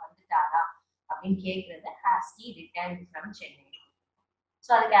வந்துட்டாரா அப்படின்னு கேக்குறது has he returned from Chennai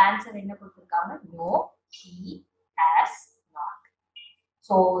so அதுக்கு ஆன்சர் என்ன கொடுத்திருக்காங்க no he has not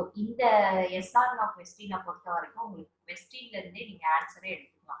so இந்த எஸ் ஆர் நோ क्वेश्चन பொறுத்த வரைக்கும் உங்களுக்கு क्वेश्चनல இருந்தே நீங்க ஆன்சரே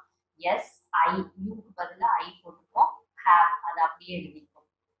எடுத்துக்கலாம் எஸ் ஐ யூக்கு பதிலா ஐ போட்டுப்போம் have அது அப்படியே எழுதிப்போம்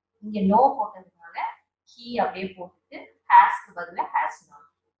இங்க நோ போட்டதுனால he அப்படியே போட்டுட்டு hasக்கு பதிலா has not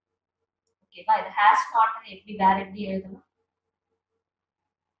ஓகேவா இது has not எப்படி வேற எப்படி எழுதணும்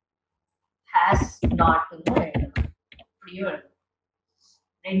has not ன்னு எழுதணும் அப்படியே எழுதணும்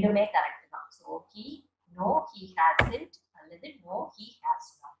ரெண்டுமே கரெக்ட் தான் so he no he hasn't அல்லது no he has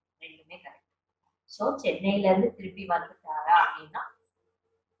not ரெண்டுமே கரெக்ட் சோ சென்னையில இருந்து திருப்பி வந்துட்டாரா அப்படின்னா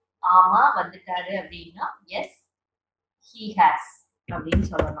ஆமா வந்துட்டாரு அப்படின்னா எஸ் he has அப்படின்னு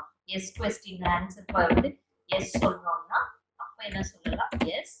சொல்லலாம் எஸ் क्वेश्चन ஆன்சர் வந்து எஸ் சொல்லணும்னா அப்ப என்ன சொல்லலாம்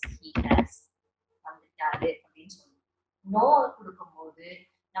எஸ் he has வந்துட்டாரு அப்படின்னு சொல்லலாம் நோ கொடுக்கும்போது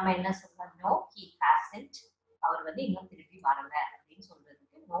நம்ம என்ன சொல்லலாம் no he hasn't அவர் வந்து இன்னும் திருப்பி வரல அப்படின்னு சொல்றதுக்கு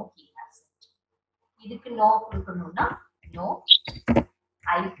no he hasn't இதுக்கு நோ கொடுக்கணும்னா no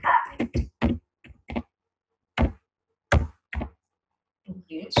I haven't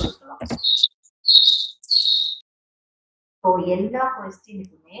இப்படியே சொல்லலாம் ஸோ எல்லா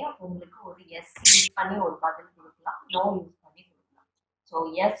கொஸ்டினுக்குமே உங்களுக்கு ஒரு எஸ் யூஸ் பண்ணி ஒரு பதில் கொடுக்கலாம் நோ யூஸ் பண்ணி கொடுக்கலாம் ஸோ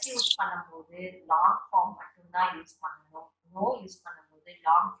எஸ் யூஸ் பண்ணும்போது லாங் ஃபார்ம் மட்டும்தான் யூஸ் பண்ணணும் நோ யூஸ் பண்ணும்போது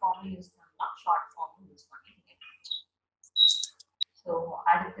லாங் ஃபார்மும் யூஸ் பண்ணலாம் ஷார்ட் ஃபார்மும் யூஸ் பண்ணி ஸோ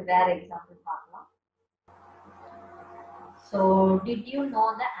அடுத்து வேற எக்ஸாம்பிள் பார்க்கலாம் so did you know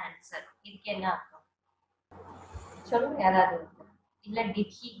the answer இதுக்கு என்ன அர்த்தம் சொல்லுங்க யாராவது இல்ல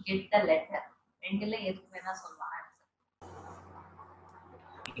did he get the letter ரெண்டுல எதுக்கு வேணா சொல்லலாம்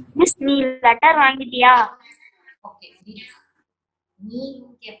மிஸ் நீ லெட்டர் வாங்கிட்டியா ஓகே நீ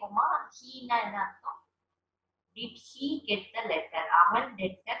கேப்போமா ஹீனா என்ன அர்த்தம் did he get the letter அவன்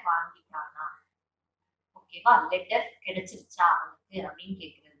லெட்டர் வாங்கிட்டானா ஓகேவா லெட்டர் கிடைச்சிருச்சா அவனுக்கு அப்படின்னு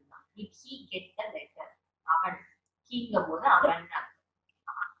கேக்குறது தான் did he get the letter அவன் ஹீங்கும் போது அவன்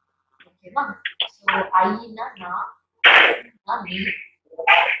ஓகேவா சோ ஐனா நான் நீ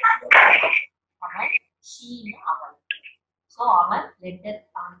அவன் ஷீனா அவன் சோ அவன் லெட்டர்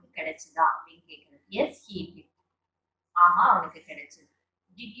அவனுக்கு கிடைச்சதா அப்படின்னு கேக்குறது எஸ் ஹி டிட் ஆமா அவனுக்கு கிடைச்சது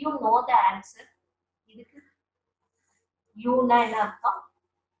did you know the answer இதுக்கு யூனா என்ன அர்த்தம்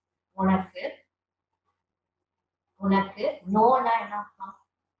உனக்கு உனக்கு நோனா என்ன அர்த்தம்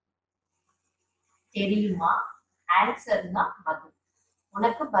தெரியுமா ஆன்சர்னா பதில்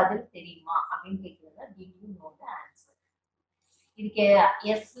உனக்கு பதில் தெரியுமா அப்படின்னு கேக்குறது did you know the answer இதுக்கு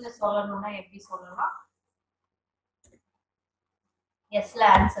எஸ்ல சொல்லணும்னா எப்படி சொல்லலாம் எஸ்ல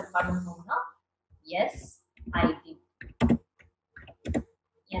ஆன்சர் பண்ணணும்னா எஸ் ஐ டிட்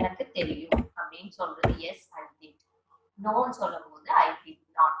எனக்கு தெரியும் அப்படின்னு சொல்றது எஸ் ஐ டிட் நோன்னு சொல்லும் போது ஐ டிட்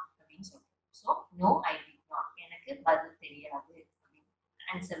நாட் அப்படின்னு சொல்றோம் so no I did not எனக்கு பதில் தெரியாது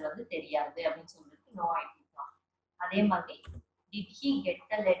ஆன்சர் வந்து தெரியாது அப்படின்னு சொல்றது நோ ஐ டிட் நாட் அதே மாதிரி did he get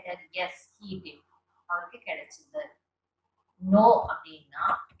the letter S he did அவருக்கு கிடைச்சது நோ அப்படின்னா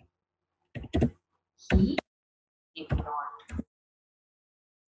ஹி டிட் நாட்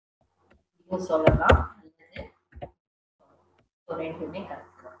சொல்லலாம் அல்லது ரெண்டுமே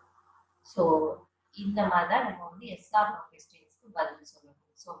கரெக்ட் தான் ஸோ இந்த மாதிரி தான் நம்ம வந்து எஸ்ஆர் நோ கொஸ்டின்ஸ்க்கு பதில்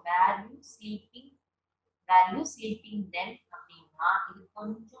சொல்லணும் ஸோ வேர் யூ ஸ்லீப்பிங் தென் அப்படின்னா இது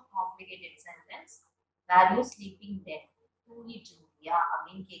கொஞ்சம் complicated sentence where you sleeping தென் தூங்கிட்டு இருந்தியா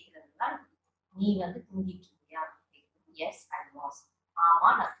அப்படின்னு கேட்கறதுலாம் நீ வந்து தூங்கிட்டு இருந்தியா அப்படின்னு கேட்குறது எஸ் ஐ வாஸ்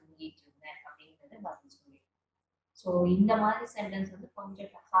ஆமா நான் தூங்கிட்டு இருந்தேன் அப்படிங்கறது பதில் சொல்லி ஸோ இந்த மாதிரி சென்டென்ஸ் வந்து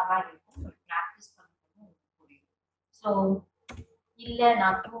கொஞ்சம் டஃபாக தான் இருக்கும் பட் ப்ராக்டிஸ் பண்ணுறது உங்களுக்கு புரியும் ஸோ இல்லை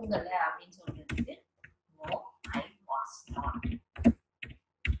நான் தூங்கலை அப்படின்னு சொல்றதுக்கு நோ ஐ வாஸ் நாட்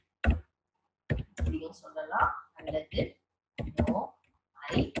இப்படியும் சொல்லலாம் அல்லது நோ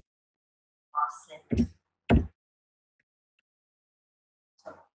ஐ வாசன்ட்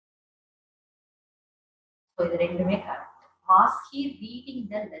ஸோ இது ரெண்டுமே correct was he reading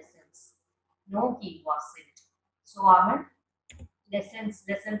the lessons no he wasn't so அவன்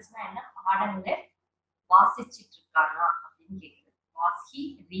லெசன்ஸ்னா என்ன பாடங்களை வாசிச்சுட்டு இருக்கானா அப்படின்னு கேட்குறது was he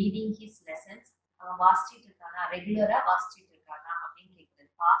reading his lessons அவன் வாசிச்சுட்டு இருக்கானா ரெகுலரா வாசிச்சுட்டு இருக்கானா அப்படின்னு கேட்குறது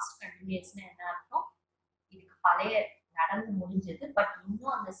பாஸ்ட் கண்டினியூஸ்னா என்ன அர்த்தம் இதுக்கு பழைய நடந்து முடிஞ்சது பட்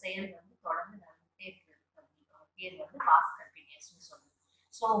இன்னும் அந்த செயல் வந்து தொடர்ந்து நடந்துட்டே இருக்கிறது அப்படிங்கிற பேர் வந்து பாஸ்ட் கண்டினியூஸ்னு சொல்லுது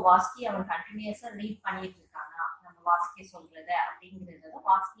ஸோ வாஸ்கி அவன் கண்டினியூஸா ரீட் பண்ணிட்டு இருக்கானா நம்ம வாஸ்கி சொல்றத அப்படிங்கிறத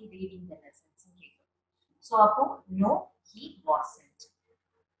வாஸ்கி ரீடிங் த லெசன்ஸ் கேட்குறோம் ஸோ அப்போ நோ he wasn't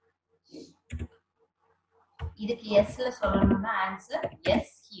இதுக்கு எஸ்ல சொல்லணும்னா ஆன்சர்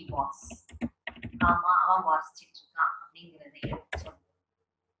எஸ் he was ஆமா தான் வாசிச்சிட்டு இருக்கான் அப்படிங்கிறதையும் சொல்லணும்.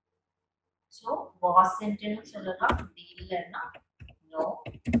 ஸோ வாசன்ட்னு சொல்லலாம். இப்படி இல்லைன்னா நோ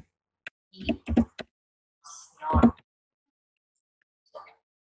he was not.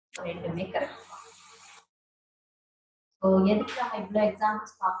 ரெண்டுமே கரெக்ட் தான். ஸோ எதுக்கு நம்ம இவ்வளோ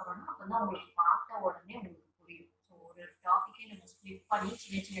எக்ஸாம்பிள்ஸ் பார்க்குறோம்னா அப்போதான் உங்களுக்கு பார்த்த உடனே உங்களுக்கு புரியும். ஸோ ஒரு டாப்பிக்கே நம்ம ஸ்ப்ளிட் பண்ணி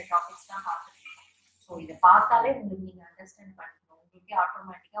சின்ன சின்ன டாபிக்ஸ் தான் பார்த்துட்டு இருக்கோம். ஸோ இதை பார்த்தாலே உங்களுக்கு நீங்கள் அண்டர்ஸ்டாண்ட் பண்ணிக்கணும். உங்களுக்கே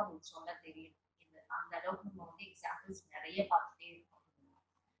ஆட்டோமேட்டிக்காக உங்களுக்கு சொல்ல தெரியும். இது அந்த அளவுக்கு நம்ம வந்து எக்ஸாம்பிள்ஸ் நிறைய பார்த்துட்டே இருக்கோம்.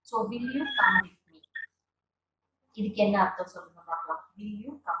 So will you come with me, இதுக்கு என்ன அர்த்தம் சொல்லுங்க பார்க்கலாம். Will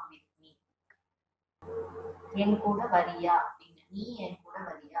you come with me, என் கூட வரியா அப்படின்னு, நீ என் கூட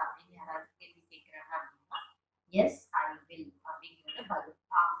வரியா அப்படின்னு யாராவது கேள்வி கேட்கிறாங்க அப்படின்னா எஸ் ஐ வில் அப்படிங்கிறது பதில்.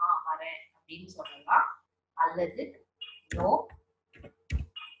 ஆமா வரேன் அப்படின்னு சொல்லலாம். அல்லது நோ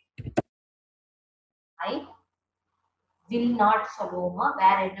ஐ வில் நாட் சொல்லுவோமா,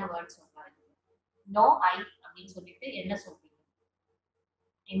 வேற என்ன வேர்ட் சொல்லலாம். நோ ஐ அப்படின்னு சொல்லிட்டு என்ன சொல்றீங்க,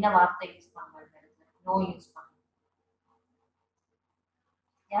 என்ன வார்த்தை யூஸ் பண்ணுவாங்க, நோ யூஸ் பண்ணுங்க.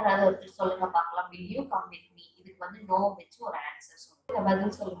 யாராவது ஒருத்தர் சொல்லுங்க பார்க்கலாம். will you come with me, இதுக்கு வந்து நோ வச்சு ஒரு ஆன்சர் சொல்லுங்க.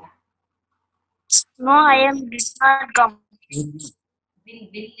 பதில் சொல்லுங்க. No, I am did not come. will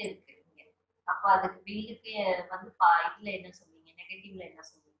இருக்கு இங்க. அப்ப அதுக்கு willக்கு வந்து இதுல என்ன சொல்றீங்க, நெகட்டிவ்ல என்ன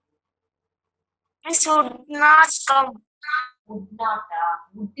சொல்றீங்க? This would not come. would not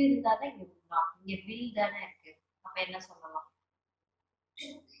would இருந்தா தான் இங்க would not, இங்க will தானே இருக்கு. அப்ப என்ன சொல்லலாம்?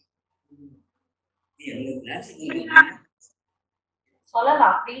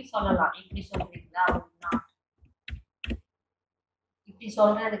 சொல்லலாம், அப்படி சொல்லலாம். இப்படி சொல்றீங்களா? would not. இப்படி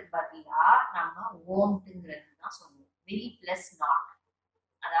சொல்றதுக்கு பதிலா நம்ம won'tங்கிறது தான் சொல்லுவோம். will plus not,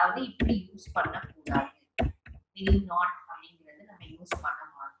 அதாவது இப்படி யூஸ் பண்ணக்கூடாது. will not அப்படிங்கிறது நம்ம யூஸ் பண்ண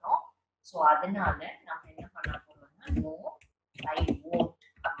மாட்டோம். ஸோ அதனால நம்ம என்ன பண்ண போறோம்னா நோ ஐ won't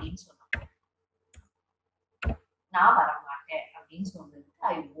அப்படின்னு சொல்லணும். நான் வரமாட்டேன் அப்படின்னு சொல்றதுக்கு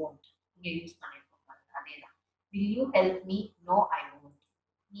ஐ won't இங்க யூஸ் பண்ணிருக்கோம். அதேதான். will you help me? no I won't.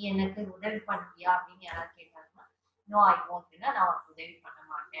 நீ எனக்கு உதவி பண்ணுவியா அப்படின்னு யாராவது கேட்டாங்கன்னா நோ ஐ won'tனா நான் உனக்கு உதவி பண்ண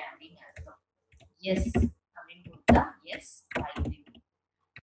மாட்டேன் அப்படின்னு அர்த்தம். எஸ் அப்படின்னு கொடுத்தா எஸ் ஐ will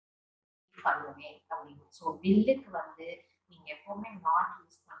பண்ணுவேன் அப்படின்னு. ஸோ வில்லுக்கு வந்து நீங்க எப்பவுமே நாட்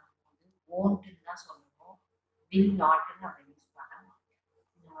யூஸ் பண்ணும்போது won'tன்னு தான் சொல்லணும். will notன்னு நம்ம யூஸ் பண்ண மாட்டோம்.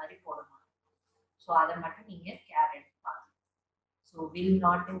 இந்த மாதிரி போட மாட்டோம். ஸோ அதை மட்டும் நீங்க கேர் எடுத்து பாருங்க. ஸோ will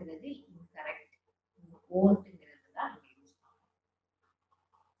notங்கிறது இன்கரெக்ட், won'tங்கிறது தான் நீங்க யூஸ் பண்ணணும்.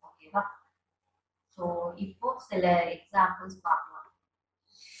 ஓகேவா? ஸோ இப்போ சில எக்ஸாம்பிள்ஸ் பார்க்கலாம்.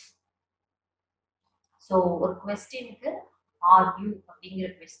 ஸோ ஒரு கொஸ்டினுக்கு ஆர் யூ அப்படிங்கிற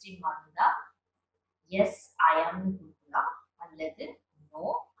கொஸ்டின் வந்தா எஸ் ஐ ஆம் கொடுக்கலாம், அல்லது நோ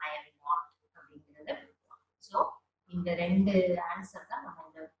ஐ ஆம் நாட் அப்படிங்கிறத கொடுக்கலாம். ஸோ இந்த ரெண்டு ஆன்சர் தான் நம்ம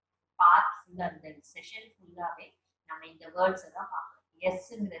இந்த பார்ட் ஃபுல்லா, இந்த செஷன் ஃபுல்லாவே நம்ம இந்த வேர்ட்ஸை தான் பார்க்கணும்.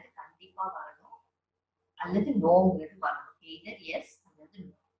 எஸ்ங்கிறது கண்டிப்பா வரணும், அல்லது நோங்கிறது வரணும். எய்தர் எஸ் அல்லது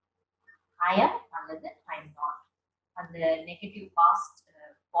நோ, ஐ ஆம் அல்லது ஐ எம் நாட். அந்த நெகட்டிவ் பாஸ்ட்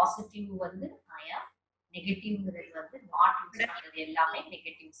பாசிட்டிவ் வந்து ஐ ஆம், நெகட்டிவ்ங்கிறது வந்து நாட் யூஸ் பண்றது எல்லாமே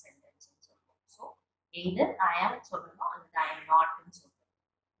நெகட்டிவ் சென்டென்ஸ் சொல்லுவோம். ஸோ எய்தர் ஐ ஆம் சொல்லணும் அல்லது ஐ எம் நாட்னு சொல்லணும்.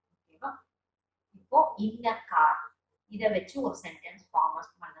 ஓகேவா? இப்போ இந்த கார், இதை வச்சு ஒரு சென்டென்ஸ்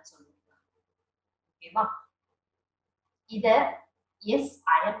ஃபார்மஸ் பண்ண சொல்லுங்க. ஓகேவா? இத எஸ்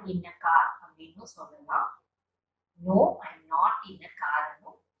ஐ ஆம் இன் அ கார் அப்படின்னு சொல்லலாம். No I am not in a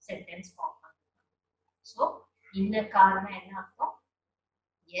corn sentence form பண்ணுங்க. ஸோ இன் அ கார்னா என்ன அர்த்தம்?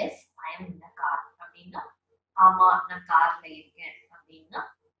 எஸ் ஐ ஆம் இன் அ கார் அப்படின்னா ஆமா நான் கார்ல இருக்கேன் அப்படின்னா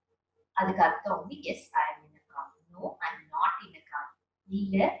அதுக்கு அர்த்தம் வந்து எஸ் ஐ ஆம் இன் அ car. No I am not in a car,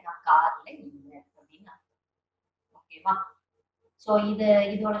 இல்ல நான் கார்ல இல்லை அப்படின்னு அர்த்தம். ஓகேவா? ஸோ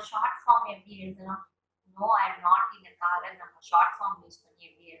இதோட ஷார்ட் ஃபார்ம் எப்படி எழுதலாம்? No I am not in a car நம்ம ஷார்ட் ஃபார்ம் யூஸ் பண்ணி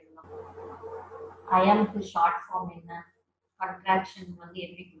எப்படி எழுதலாம்? ஐ ஆம்க்கு ஷார்ட் ஃபார்ம் என்ன? கன்ட்ராக்ஷன் வந்து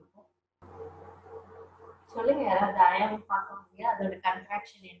எப்படி கொடுக்கும் சொல்லுங்க. யாராவது ஐ ஆம் பார்க்க முடியாது, அதோட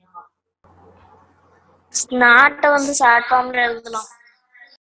கன்ட்ராக்ஷன் என்ன? நாட்டை வந்து ஷார்ட் ஃபார்ம்ல எழுதலாம்.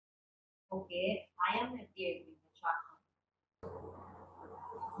 ஓகே, ஐ ஆம் எப்படி எழுதுவீங்க ஷார்ட் ஃபார்ம்?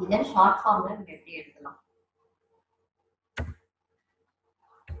 இதை ஷார்ட் ஃபார்ம்ல நம்ம எப்படி எழுதலாம்?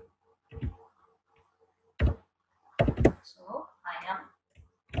 ஸோ ஐ ஆம்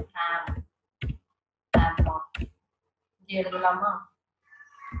not இது எழுதலாமா?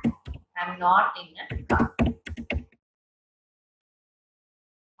 ஐ am not in a car.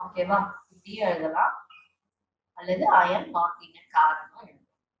 ஓகேவா? இப்படி எழுதலாம், அல்லது ஐ ஆம் நாட் இன் அ கார்னு எழுதலாம்.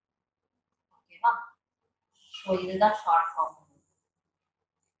 ஓகேவா? ஸோ இதுதான் ஷார்ட் ஃபார்ம்.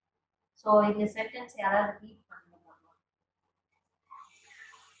 ஸோ இந்த சென்டென்ஸ் யாராவது ரீட் பண்ணுங்க.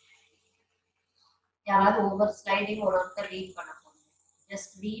 யாராவது ஒவ்வொரு ஸ்லைடையும் ஒருத்தர் ரீட் பண்ண போகுது.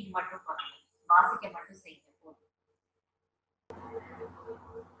 ஜஸ்ட் ரீட் மட்டும் பண்ணணும், வாசிக்க மட்டும் செய்ய போதும்.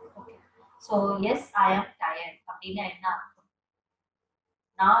 ஓகே, ஸோ எஸ் ஐ ஆம் டயர்ட் அப்படின்னா என்ன அர்த்தம்?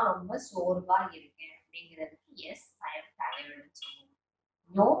 நான் ரொம்ப சோர்வா இருக்கேன் அப்படிங்கிறதுக்கு எஸ் ஐ ஆம் டயர்ட்னு சொல்லுவோம்.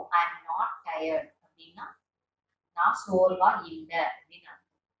 No I am not tired அப்படின்னா நான் சோர்வா இல்லை அப்படின்னு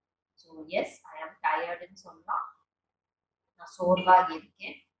அர்த்தம். ஸோ எஸ் ஐ ஆம் டயர்டுன்னு சொல்லலாம், நான் சோர்வா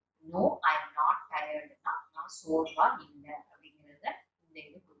இருக்கேன். நோ ஐ எம் நாட் டயர்டுனா நான் சோர்வா இல்லை அப்படிங்கிறத இந்த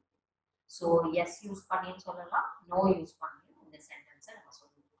இது கொடுக்கும். ஸோ எஸ் யூஸ் பண்ணின்னு சொல்லலாம், நோ யூஸ் பண்ணி இந்த சென்டென்ஸை நம்ம சொல்லலாம்.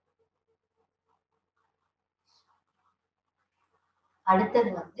 அடுத்தது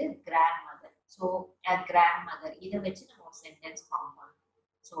வந்து grand mother. So grand mother இதை வச்சு நம்ம ஒரு சென்டென்ஸ் ஃபார்ம் பண்ணணும்.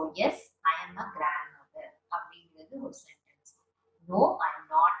 So S I am a grand mother அப்படிங்கிறது ஒரு sentence. No I am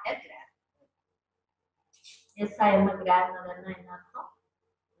not a grand mother. S I am a grand மதர்னா என்ன அர்த்தம்?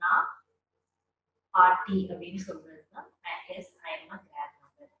 நான் பாட்டி அப்படின்னு சொல்றது தான் S I am a grand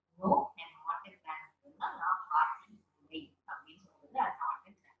mother. No I am not a grand மதர்னா நான் பாட்டி இல்லை அப்படின்னு சொல்றது I am not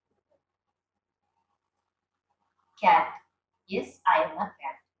a grand mother. Gate. S I am a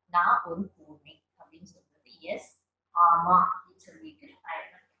gate, நான் ஒரு பூனை அப்படின்னு சொல்றது எஸ் ஆமா அப்படின்னு சொல்லிட்டு ஐ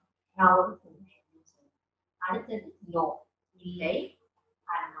எம் அ கேட், நான் ஒரு பூனை அப்படின்னு சொல்றேன். அடுத்தது நோ, இல்லை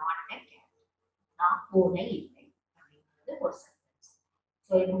I am not a gate, நான் பூனை இல்லை அப்படிங்கிறது ஒரு சென்டென்ஸ்.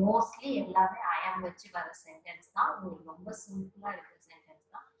 ஸோ இது மோஸ்ட்லி எல்லாமே ஐ ஆம் வச்சு வர சென்டென்ஸ் தான். உங்களுக்கு ரொம்ப சிம்பிளா இருக்கிற சென்டென்ஸ்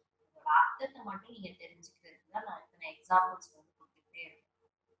தான். இதோட அர்த்தத்தை மட்டும் நீங்க தெரிஞ்சுக்கிறதுக்கு தான் நான் இத்தனை எக்ஸாம்பிள்ஸ் வந்து கொடுத்துட்டே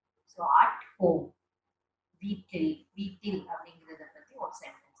இருக்கேன். ஸோ அட் ஹோம், வீட்டில், வீட்டில் அப்படிங்கிறத பத்தி ஒரு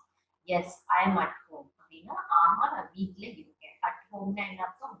sentence. S I am at home அப்படின்னா ஆமா நான் வீட்ல இருக்கேன். அட் ஹோம்னா என்ன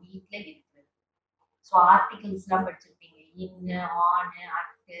அர்த்தம்? வீட்ல இருக்கிறது. ஸோ ஆர்டிகிள்ஸ் எல்லாம் படிச்சிருப்பீங்க, இன், on,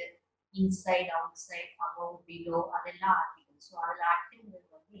 at, inside, out side, above, below, அதெல்லாம் ஆர்டிகிள். ஸோ அதில் அட்டுங்கிறது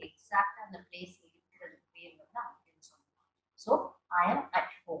வந்து எக்ஸாக்டா அந்த பிளேஸ்ல இருக்கிறது பேர் வந்து அட்டுன்னு சொல்லுவோம். So I am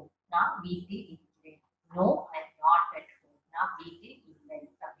at home, நான் வீட்டில் இருக்கிறேன். No I am not at home, நான் வீட்டில் இல்லை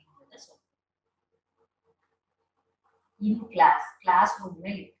அப்படிங்கிறத சொல்லுவோம். இன் கிளாஸ், கிளாஸ் ரூம்ல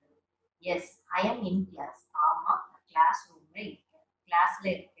இருக்கிறது. S I am in class, ஆமா கிளாஸ் ரூம்ல இருக்கேன், கிளாஸ்ல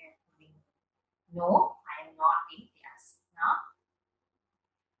இருக்கேன் அப்படிங்கிறது. No I am not in class, நான்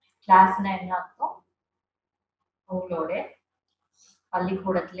கிளாஸ்னா என்ன அர்த்தம்? உங்களோட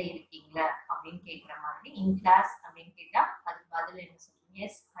பள்ளிக்கூடத்துல இருக்கீங்களா அப்படின்னு கேட்கிற மாதிரி. இன் கிளாஸ் அப்படின்னு கேட்டா அதுக்கு பதில் என்ன சொல்லுங்க?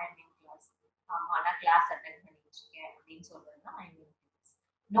 S I am in class, ஆமா நான் கிளாஸ் அட்டென்ட் பண்ணிட்டு இருக்கேன் அப்படின்னு சொல்றதுதான் I am in class.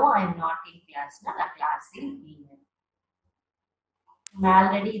 No I am not in கிளாஸ்னா நான் கிளாஸில் இல்லை.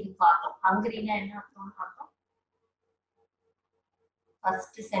 ஆல்ரெடி இது பார்த்தோம். ஹங்கரினா என்ன அர்த்தம்னு பார்த்தோம்.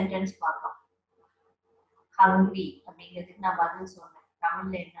 ஃபர்ஸ்ட் சென்டென்ஸ் பார்த்தோம். ஹங்கரி அப்படிங்கிறதுக்கு நான் பதில் சொன்னேன்.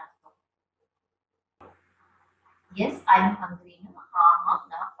 தமிழ்ல என்ன அர்த்தம்? எஸ் ஐ எம் ஹங்கரினா ஆமா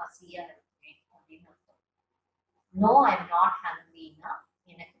நான் பசியா இருக்கேன் அப்படின்னு அர்த்தம். நோ ஐ எம் நாட் ஹங்கரினா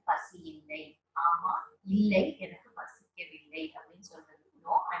எனக்கு பசி இல்லை, ஆமா இல்லை எனக்கு பசிக்கவில்லை அப்படின்னு சொல்றது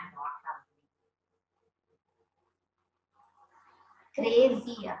no I am not hungry.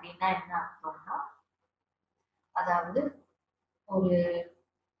 Crazy அப்படின்னா என்ன அர்த்தம்னா அதாவது ஒரு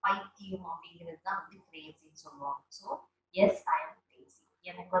பைத்தியம் அப்படிங்கிறது தான் வந்து கிரேசின்னு சொல்லுவாங்க. So S I am Crazy,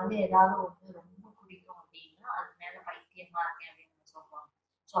 எனக்கு வந்து ஏதாவது ஒன்று ரொம்ப பிடிக்கும் அப்படின்னா அது மேல பைத்தியமா இருக்கேன் அப்படின்னு சொல்லுவாங்க.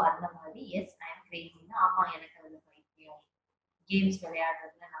 ஸோ அந்த மாதிரி எஸ் ஐ எம் கிரேசின்னா ஆமா எனக்கு அதுல பைத்தியம், கேம்ஸ்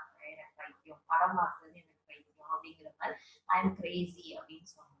விளையாடுறதுல எனக்கு பைத்தியம், படம் பார்க்கறது எனக்கு பைத்தியம் அப்படிங்கிற மாதிரி ஐ எம் கிரேசி அப்படின்னு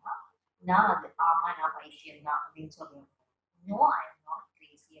சொன்னா நான் அது ஆமா நான் பைத்தியம் தான் அப்படின்னு சொல்லுவேன். No I am not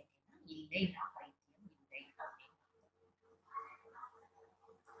Crazy அப்படின்னா இல்லை நான் பைத்தியம் இல்லை அப்படின்னு.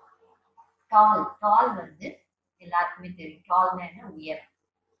 டால், டால் வந்து எல்லாருக்குமே தெரியும். டால்னா என்ன? உயரம்.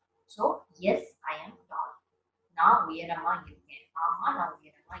 ஸோ எஸ் ஐ எம் டால், நான் உயரமா இருக்கேன், ஆமா நான்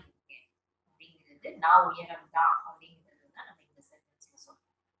உயரமா இருக்கேன் அப்படிங்கிறது நான் உயரம் தான் அப்படிங்கிறது தான் நம்ம இந்த சென்டென்ஸ்ல சொல்றோம்.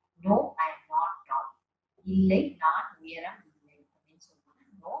 நோ ஐ எம் நாட் டால், இல்லை நான் உயரம் இல்லை அப்படின்னு சொல்றது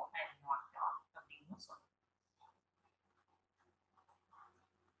நோ ஐ எம் நாட் டால் அப்படின்னு சொல்றோம்.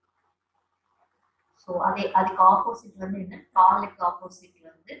 ஸோ அதுக்கு ஆப்போசிட் வந்து என்ன? டாலுக்கு ஆப்போசிட்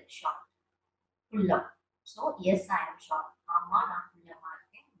வந்து short, குள்ளம். So S I am short, ஆமா நான் குள்ளமா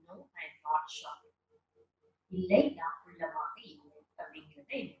இருக்கேன். No I am not short, இல்லை நான் குள்ளமாக இல்லை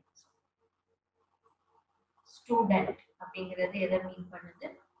அப்படிங்கிறத என்ன சொல்றோம். ஸ்டூடெண்ட் அப்படிங்கிறது எதை மீன் பண்ணுது?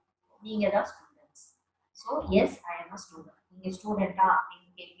 நீங்க தான் students. So S I am a student, நீங்க ஸ்டூடெண்டா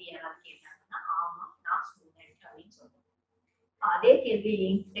அப்படின்னு கேள்வி யாராவது கேட்டாங்கன்னா ஆமா நான் ஸ்டூடெண்ட் அப்படின்னு சொல்றேன். அதே கேள்வி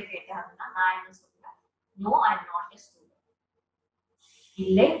என்கிட்ட கேட்டாங்கன்னா நான் என்ன சொல்றேன்? No I am not a student,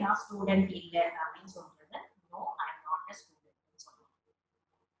 இல்லை நான் ஸ்டூடெண்ட் இல்லை அப்படின்னு சொல்றது no I am not a student சொல்றோம்.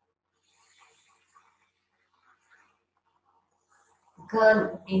 கேர்ள்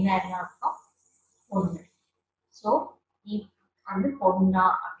அப்படின்னா என்ன அர்த்தம்? பொண்ணு. ஸோ வந்து பொண்ணா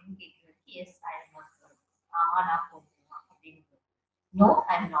அப்படின்னு கேட்கறதுக்கு S I am not girl. ஆமா நான் பொண்ணு அப்படின்னு. No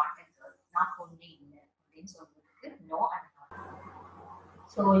I am not a girl. நான் பொண்ணு இல்லை அப்படின்னு சொல்றதுக்கு no I am not.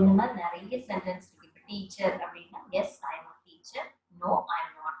 So இந்த மாதிரி நிறைய சென்டென்ஸ் இருக்கு. இப்போ டீச்சர் அப்படின்னா S I am a teacher, no I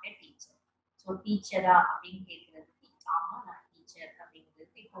am not a teacher. So டீச்சரா அப்படின்னு கேட்கறதுக்கு ஆமா நான் டீச்சர்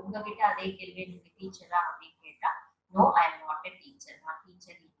அப்படிங்கிறது. இப்போ உங்ககிட்ட அதே கேள்வி நீங்க டீச்சரா அப்படின்னு கேட்டா no I am not a teacher, நான்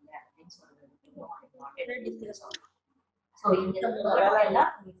டீச்சர் இல்லை அப்படின்னு சொல்றதுக்கு no I am not a teacher சொல்லலாம். ஸோ இந்த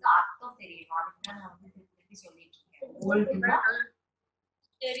எல்லாம் உங்களுக்கு அர்த்தம் தெரியணும். அதுக்கு தான் நான் வந்து திருப்பி சொல்லிட்டு இருக்கேன். ஓல்டுனா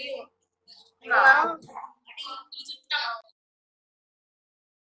தெரியும்.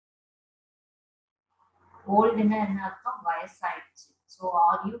 ஓல்டுன்னா என்ன அர்த்தம்? வயசாயிடுச்சு. ஸோ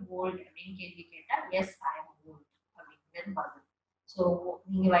ஆர் யூ ஓல்டு அப்படின்னு கேள்வி கேட்டா எஸ் ஐ எம் ஓல்டு அப்படிங்கிறது பதில். ஸோ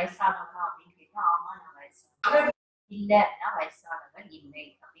நீங்க வயசானவங்க அப்படின்னு கேட்டா ஆமா நான் வயசானவன், இல்ல நான் வயசானவன் இல்லை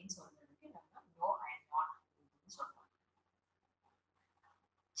அப்படின்னு சொல்றதுக்கு நம்ம நோ ஐ எம் நாட் அப்படின்னு சொல்றோம்.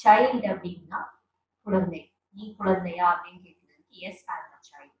 சைல்டு அப்படின்னா குழந்தை. நீ குழந்தையா அப்படின்னு கேட்கறதுக்கு S I am a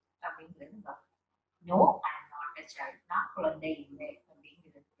child அப்படிங்கிறது பதில். No I am not a child, நான் குழந்தை இல்லை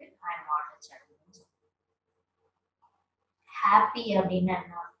அப்படிங்கிறதுக்கு ஐ எம் நாட் அ சைல்டுன்னு சொல்றோம். ஹாப்பி அப்படின்னா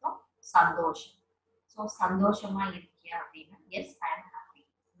என்ன அர்த்தம்? சந்தோஷம். ஸோ சந்தோஷமா இருக்கியா அப்படின்னா எஸ் ஐ எம் ஹாப்பி,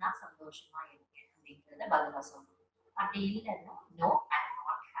 நான் சந்தோஷமா இருக்கேன் அப்படிங்கிறத பதிலாக சொல்லணும். அப்படி இல்லைன்னா no I am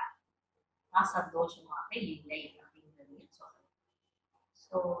not happy, நான் சந்தோஷமாக இல்லை அப்படிங்கிறதையும் சொல்லணும்.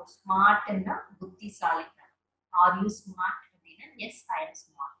 ஸோ ஸ்மார்ட்னா புத்திசாலித்தனம். ஆர் யூ ஸ்மார்ட் அப்படின்னா எஸ் ஐ எம்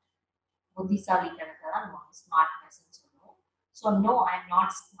ஸ்மார்ட். புத்திசாலித்தனத்தை தான் நம்ம ஸ்மார்ட்னஸ் சொல்லுவோம். So no I am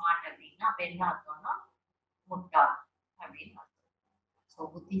not smart அப்படின்னா அப்போ என்ன அர்த்தம்னா முட்டாள் அப்படின்னு அர்த்தம். ஸோ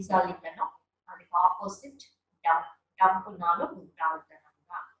புத்திசாலித்தனம் அதுக்கு ஆப்போசிட் டம்ப். டம்ப்னாலும் முட்டாள்தனம்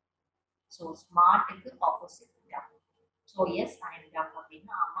தான். So ஸ்மார்ட்டுக்கு opposite dump. So S I am dump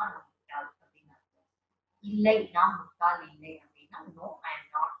அப்படின்னா ஆமா நான் முட்டாள் அப்படின்னு அர்த்தம். இல்லை நான் முட்டாள் இல்லை அப்படின்னா நோ ஐ எம்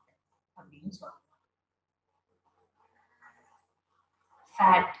நாட் அப்படின்னு சொல்லலாம்.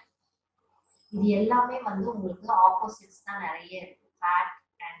 ஃபேட், இது எல்லாமே வந்து உங்களுக்கு ஆப்போசிட்ஸ் தான் நிறைய இருக்கு. ஃபேட்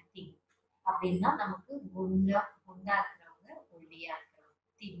அண்ட் தின் அப்படின்னா நமக்கு குண்டா இருக்கிறவங்க, ஒல்லியா இருக்கிறவங்க.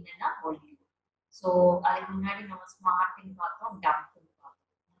 தின்னுனா ஒல்லி. ஸோ அதுக்கு முன்னாடி நம்ம ஸ்மார்ட்னு பார்த்தோம், டம்ப்னு பார்த்தோம்.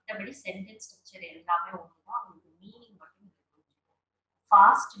 மற்றபடி சென்டென்ஸ் ஸ்ட்ரக்சர் எல்லாமே ஒண்ணுதான், உங்களுக்கு மீனிங் மட்டும்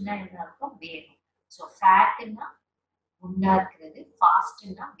ஃபாஸ்ட்னா என்ன அர்த்தம்? வேகம். ஸோ ஃபேட்னா குண்டா இருக்கிறது,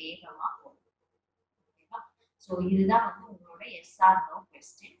 ஃபாஸ்ட்னா வேகமா போகும். ஓகேவா? ஸோ இதுதான் வந்து உங்களோட S R no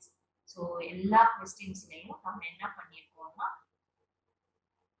questions. So எல்லா கொஸ்டின்ஸ்லையும் நம்ம என்ன பண்ணியிருக்கோம்னா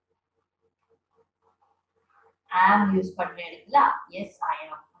ஆம் யூஸ் பண்ற இடத்துல எஸ் ஐ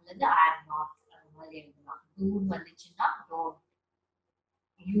ஆம் அல்லது ஐ ஆம் நாட் அந்த மாதிரி எழுதலாம். டூ வந்துச்சுன்னா டோன்ட்,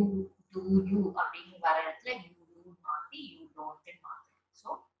 யூ டூ யூ அப்படின்னு வர இடத்துல யூ டூ மாத்தி யூ டோன்ட் மாத்தி. ஸோ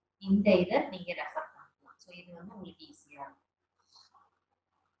இந்த இதை நீங்க ரெஃபர் பண்ணலாம். ஸோ இது வந்து உங்களுக்கு ஈஸியா இருக்கும்.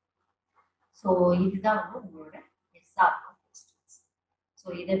 ஸோ இதுதான் வந்து உங்களோட S R no questions. So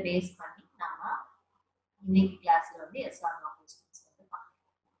இதை பேஸ் பண்ணி நம்ம இன்னைக்கு கிளாஸ்ல வந்து எஸ் ஆர் நோ கொஸ்டின்ஸ் வந்து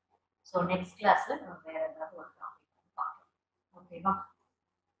பார்க்கலாம். ஸோ நெக்ஸ்ட் கிளாஸ்ல நம்ம வேற ஏதாவது ஒரு டாபிக் வந்து பார்க்கலாம். ஓகேவா?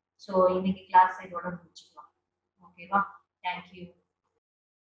 ஸோ இன்னைக்கு கிளாஸ் இதோட முடிச்சுக்கலாம். ஓகேவா? தேங்க்யூ.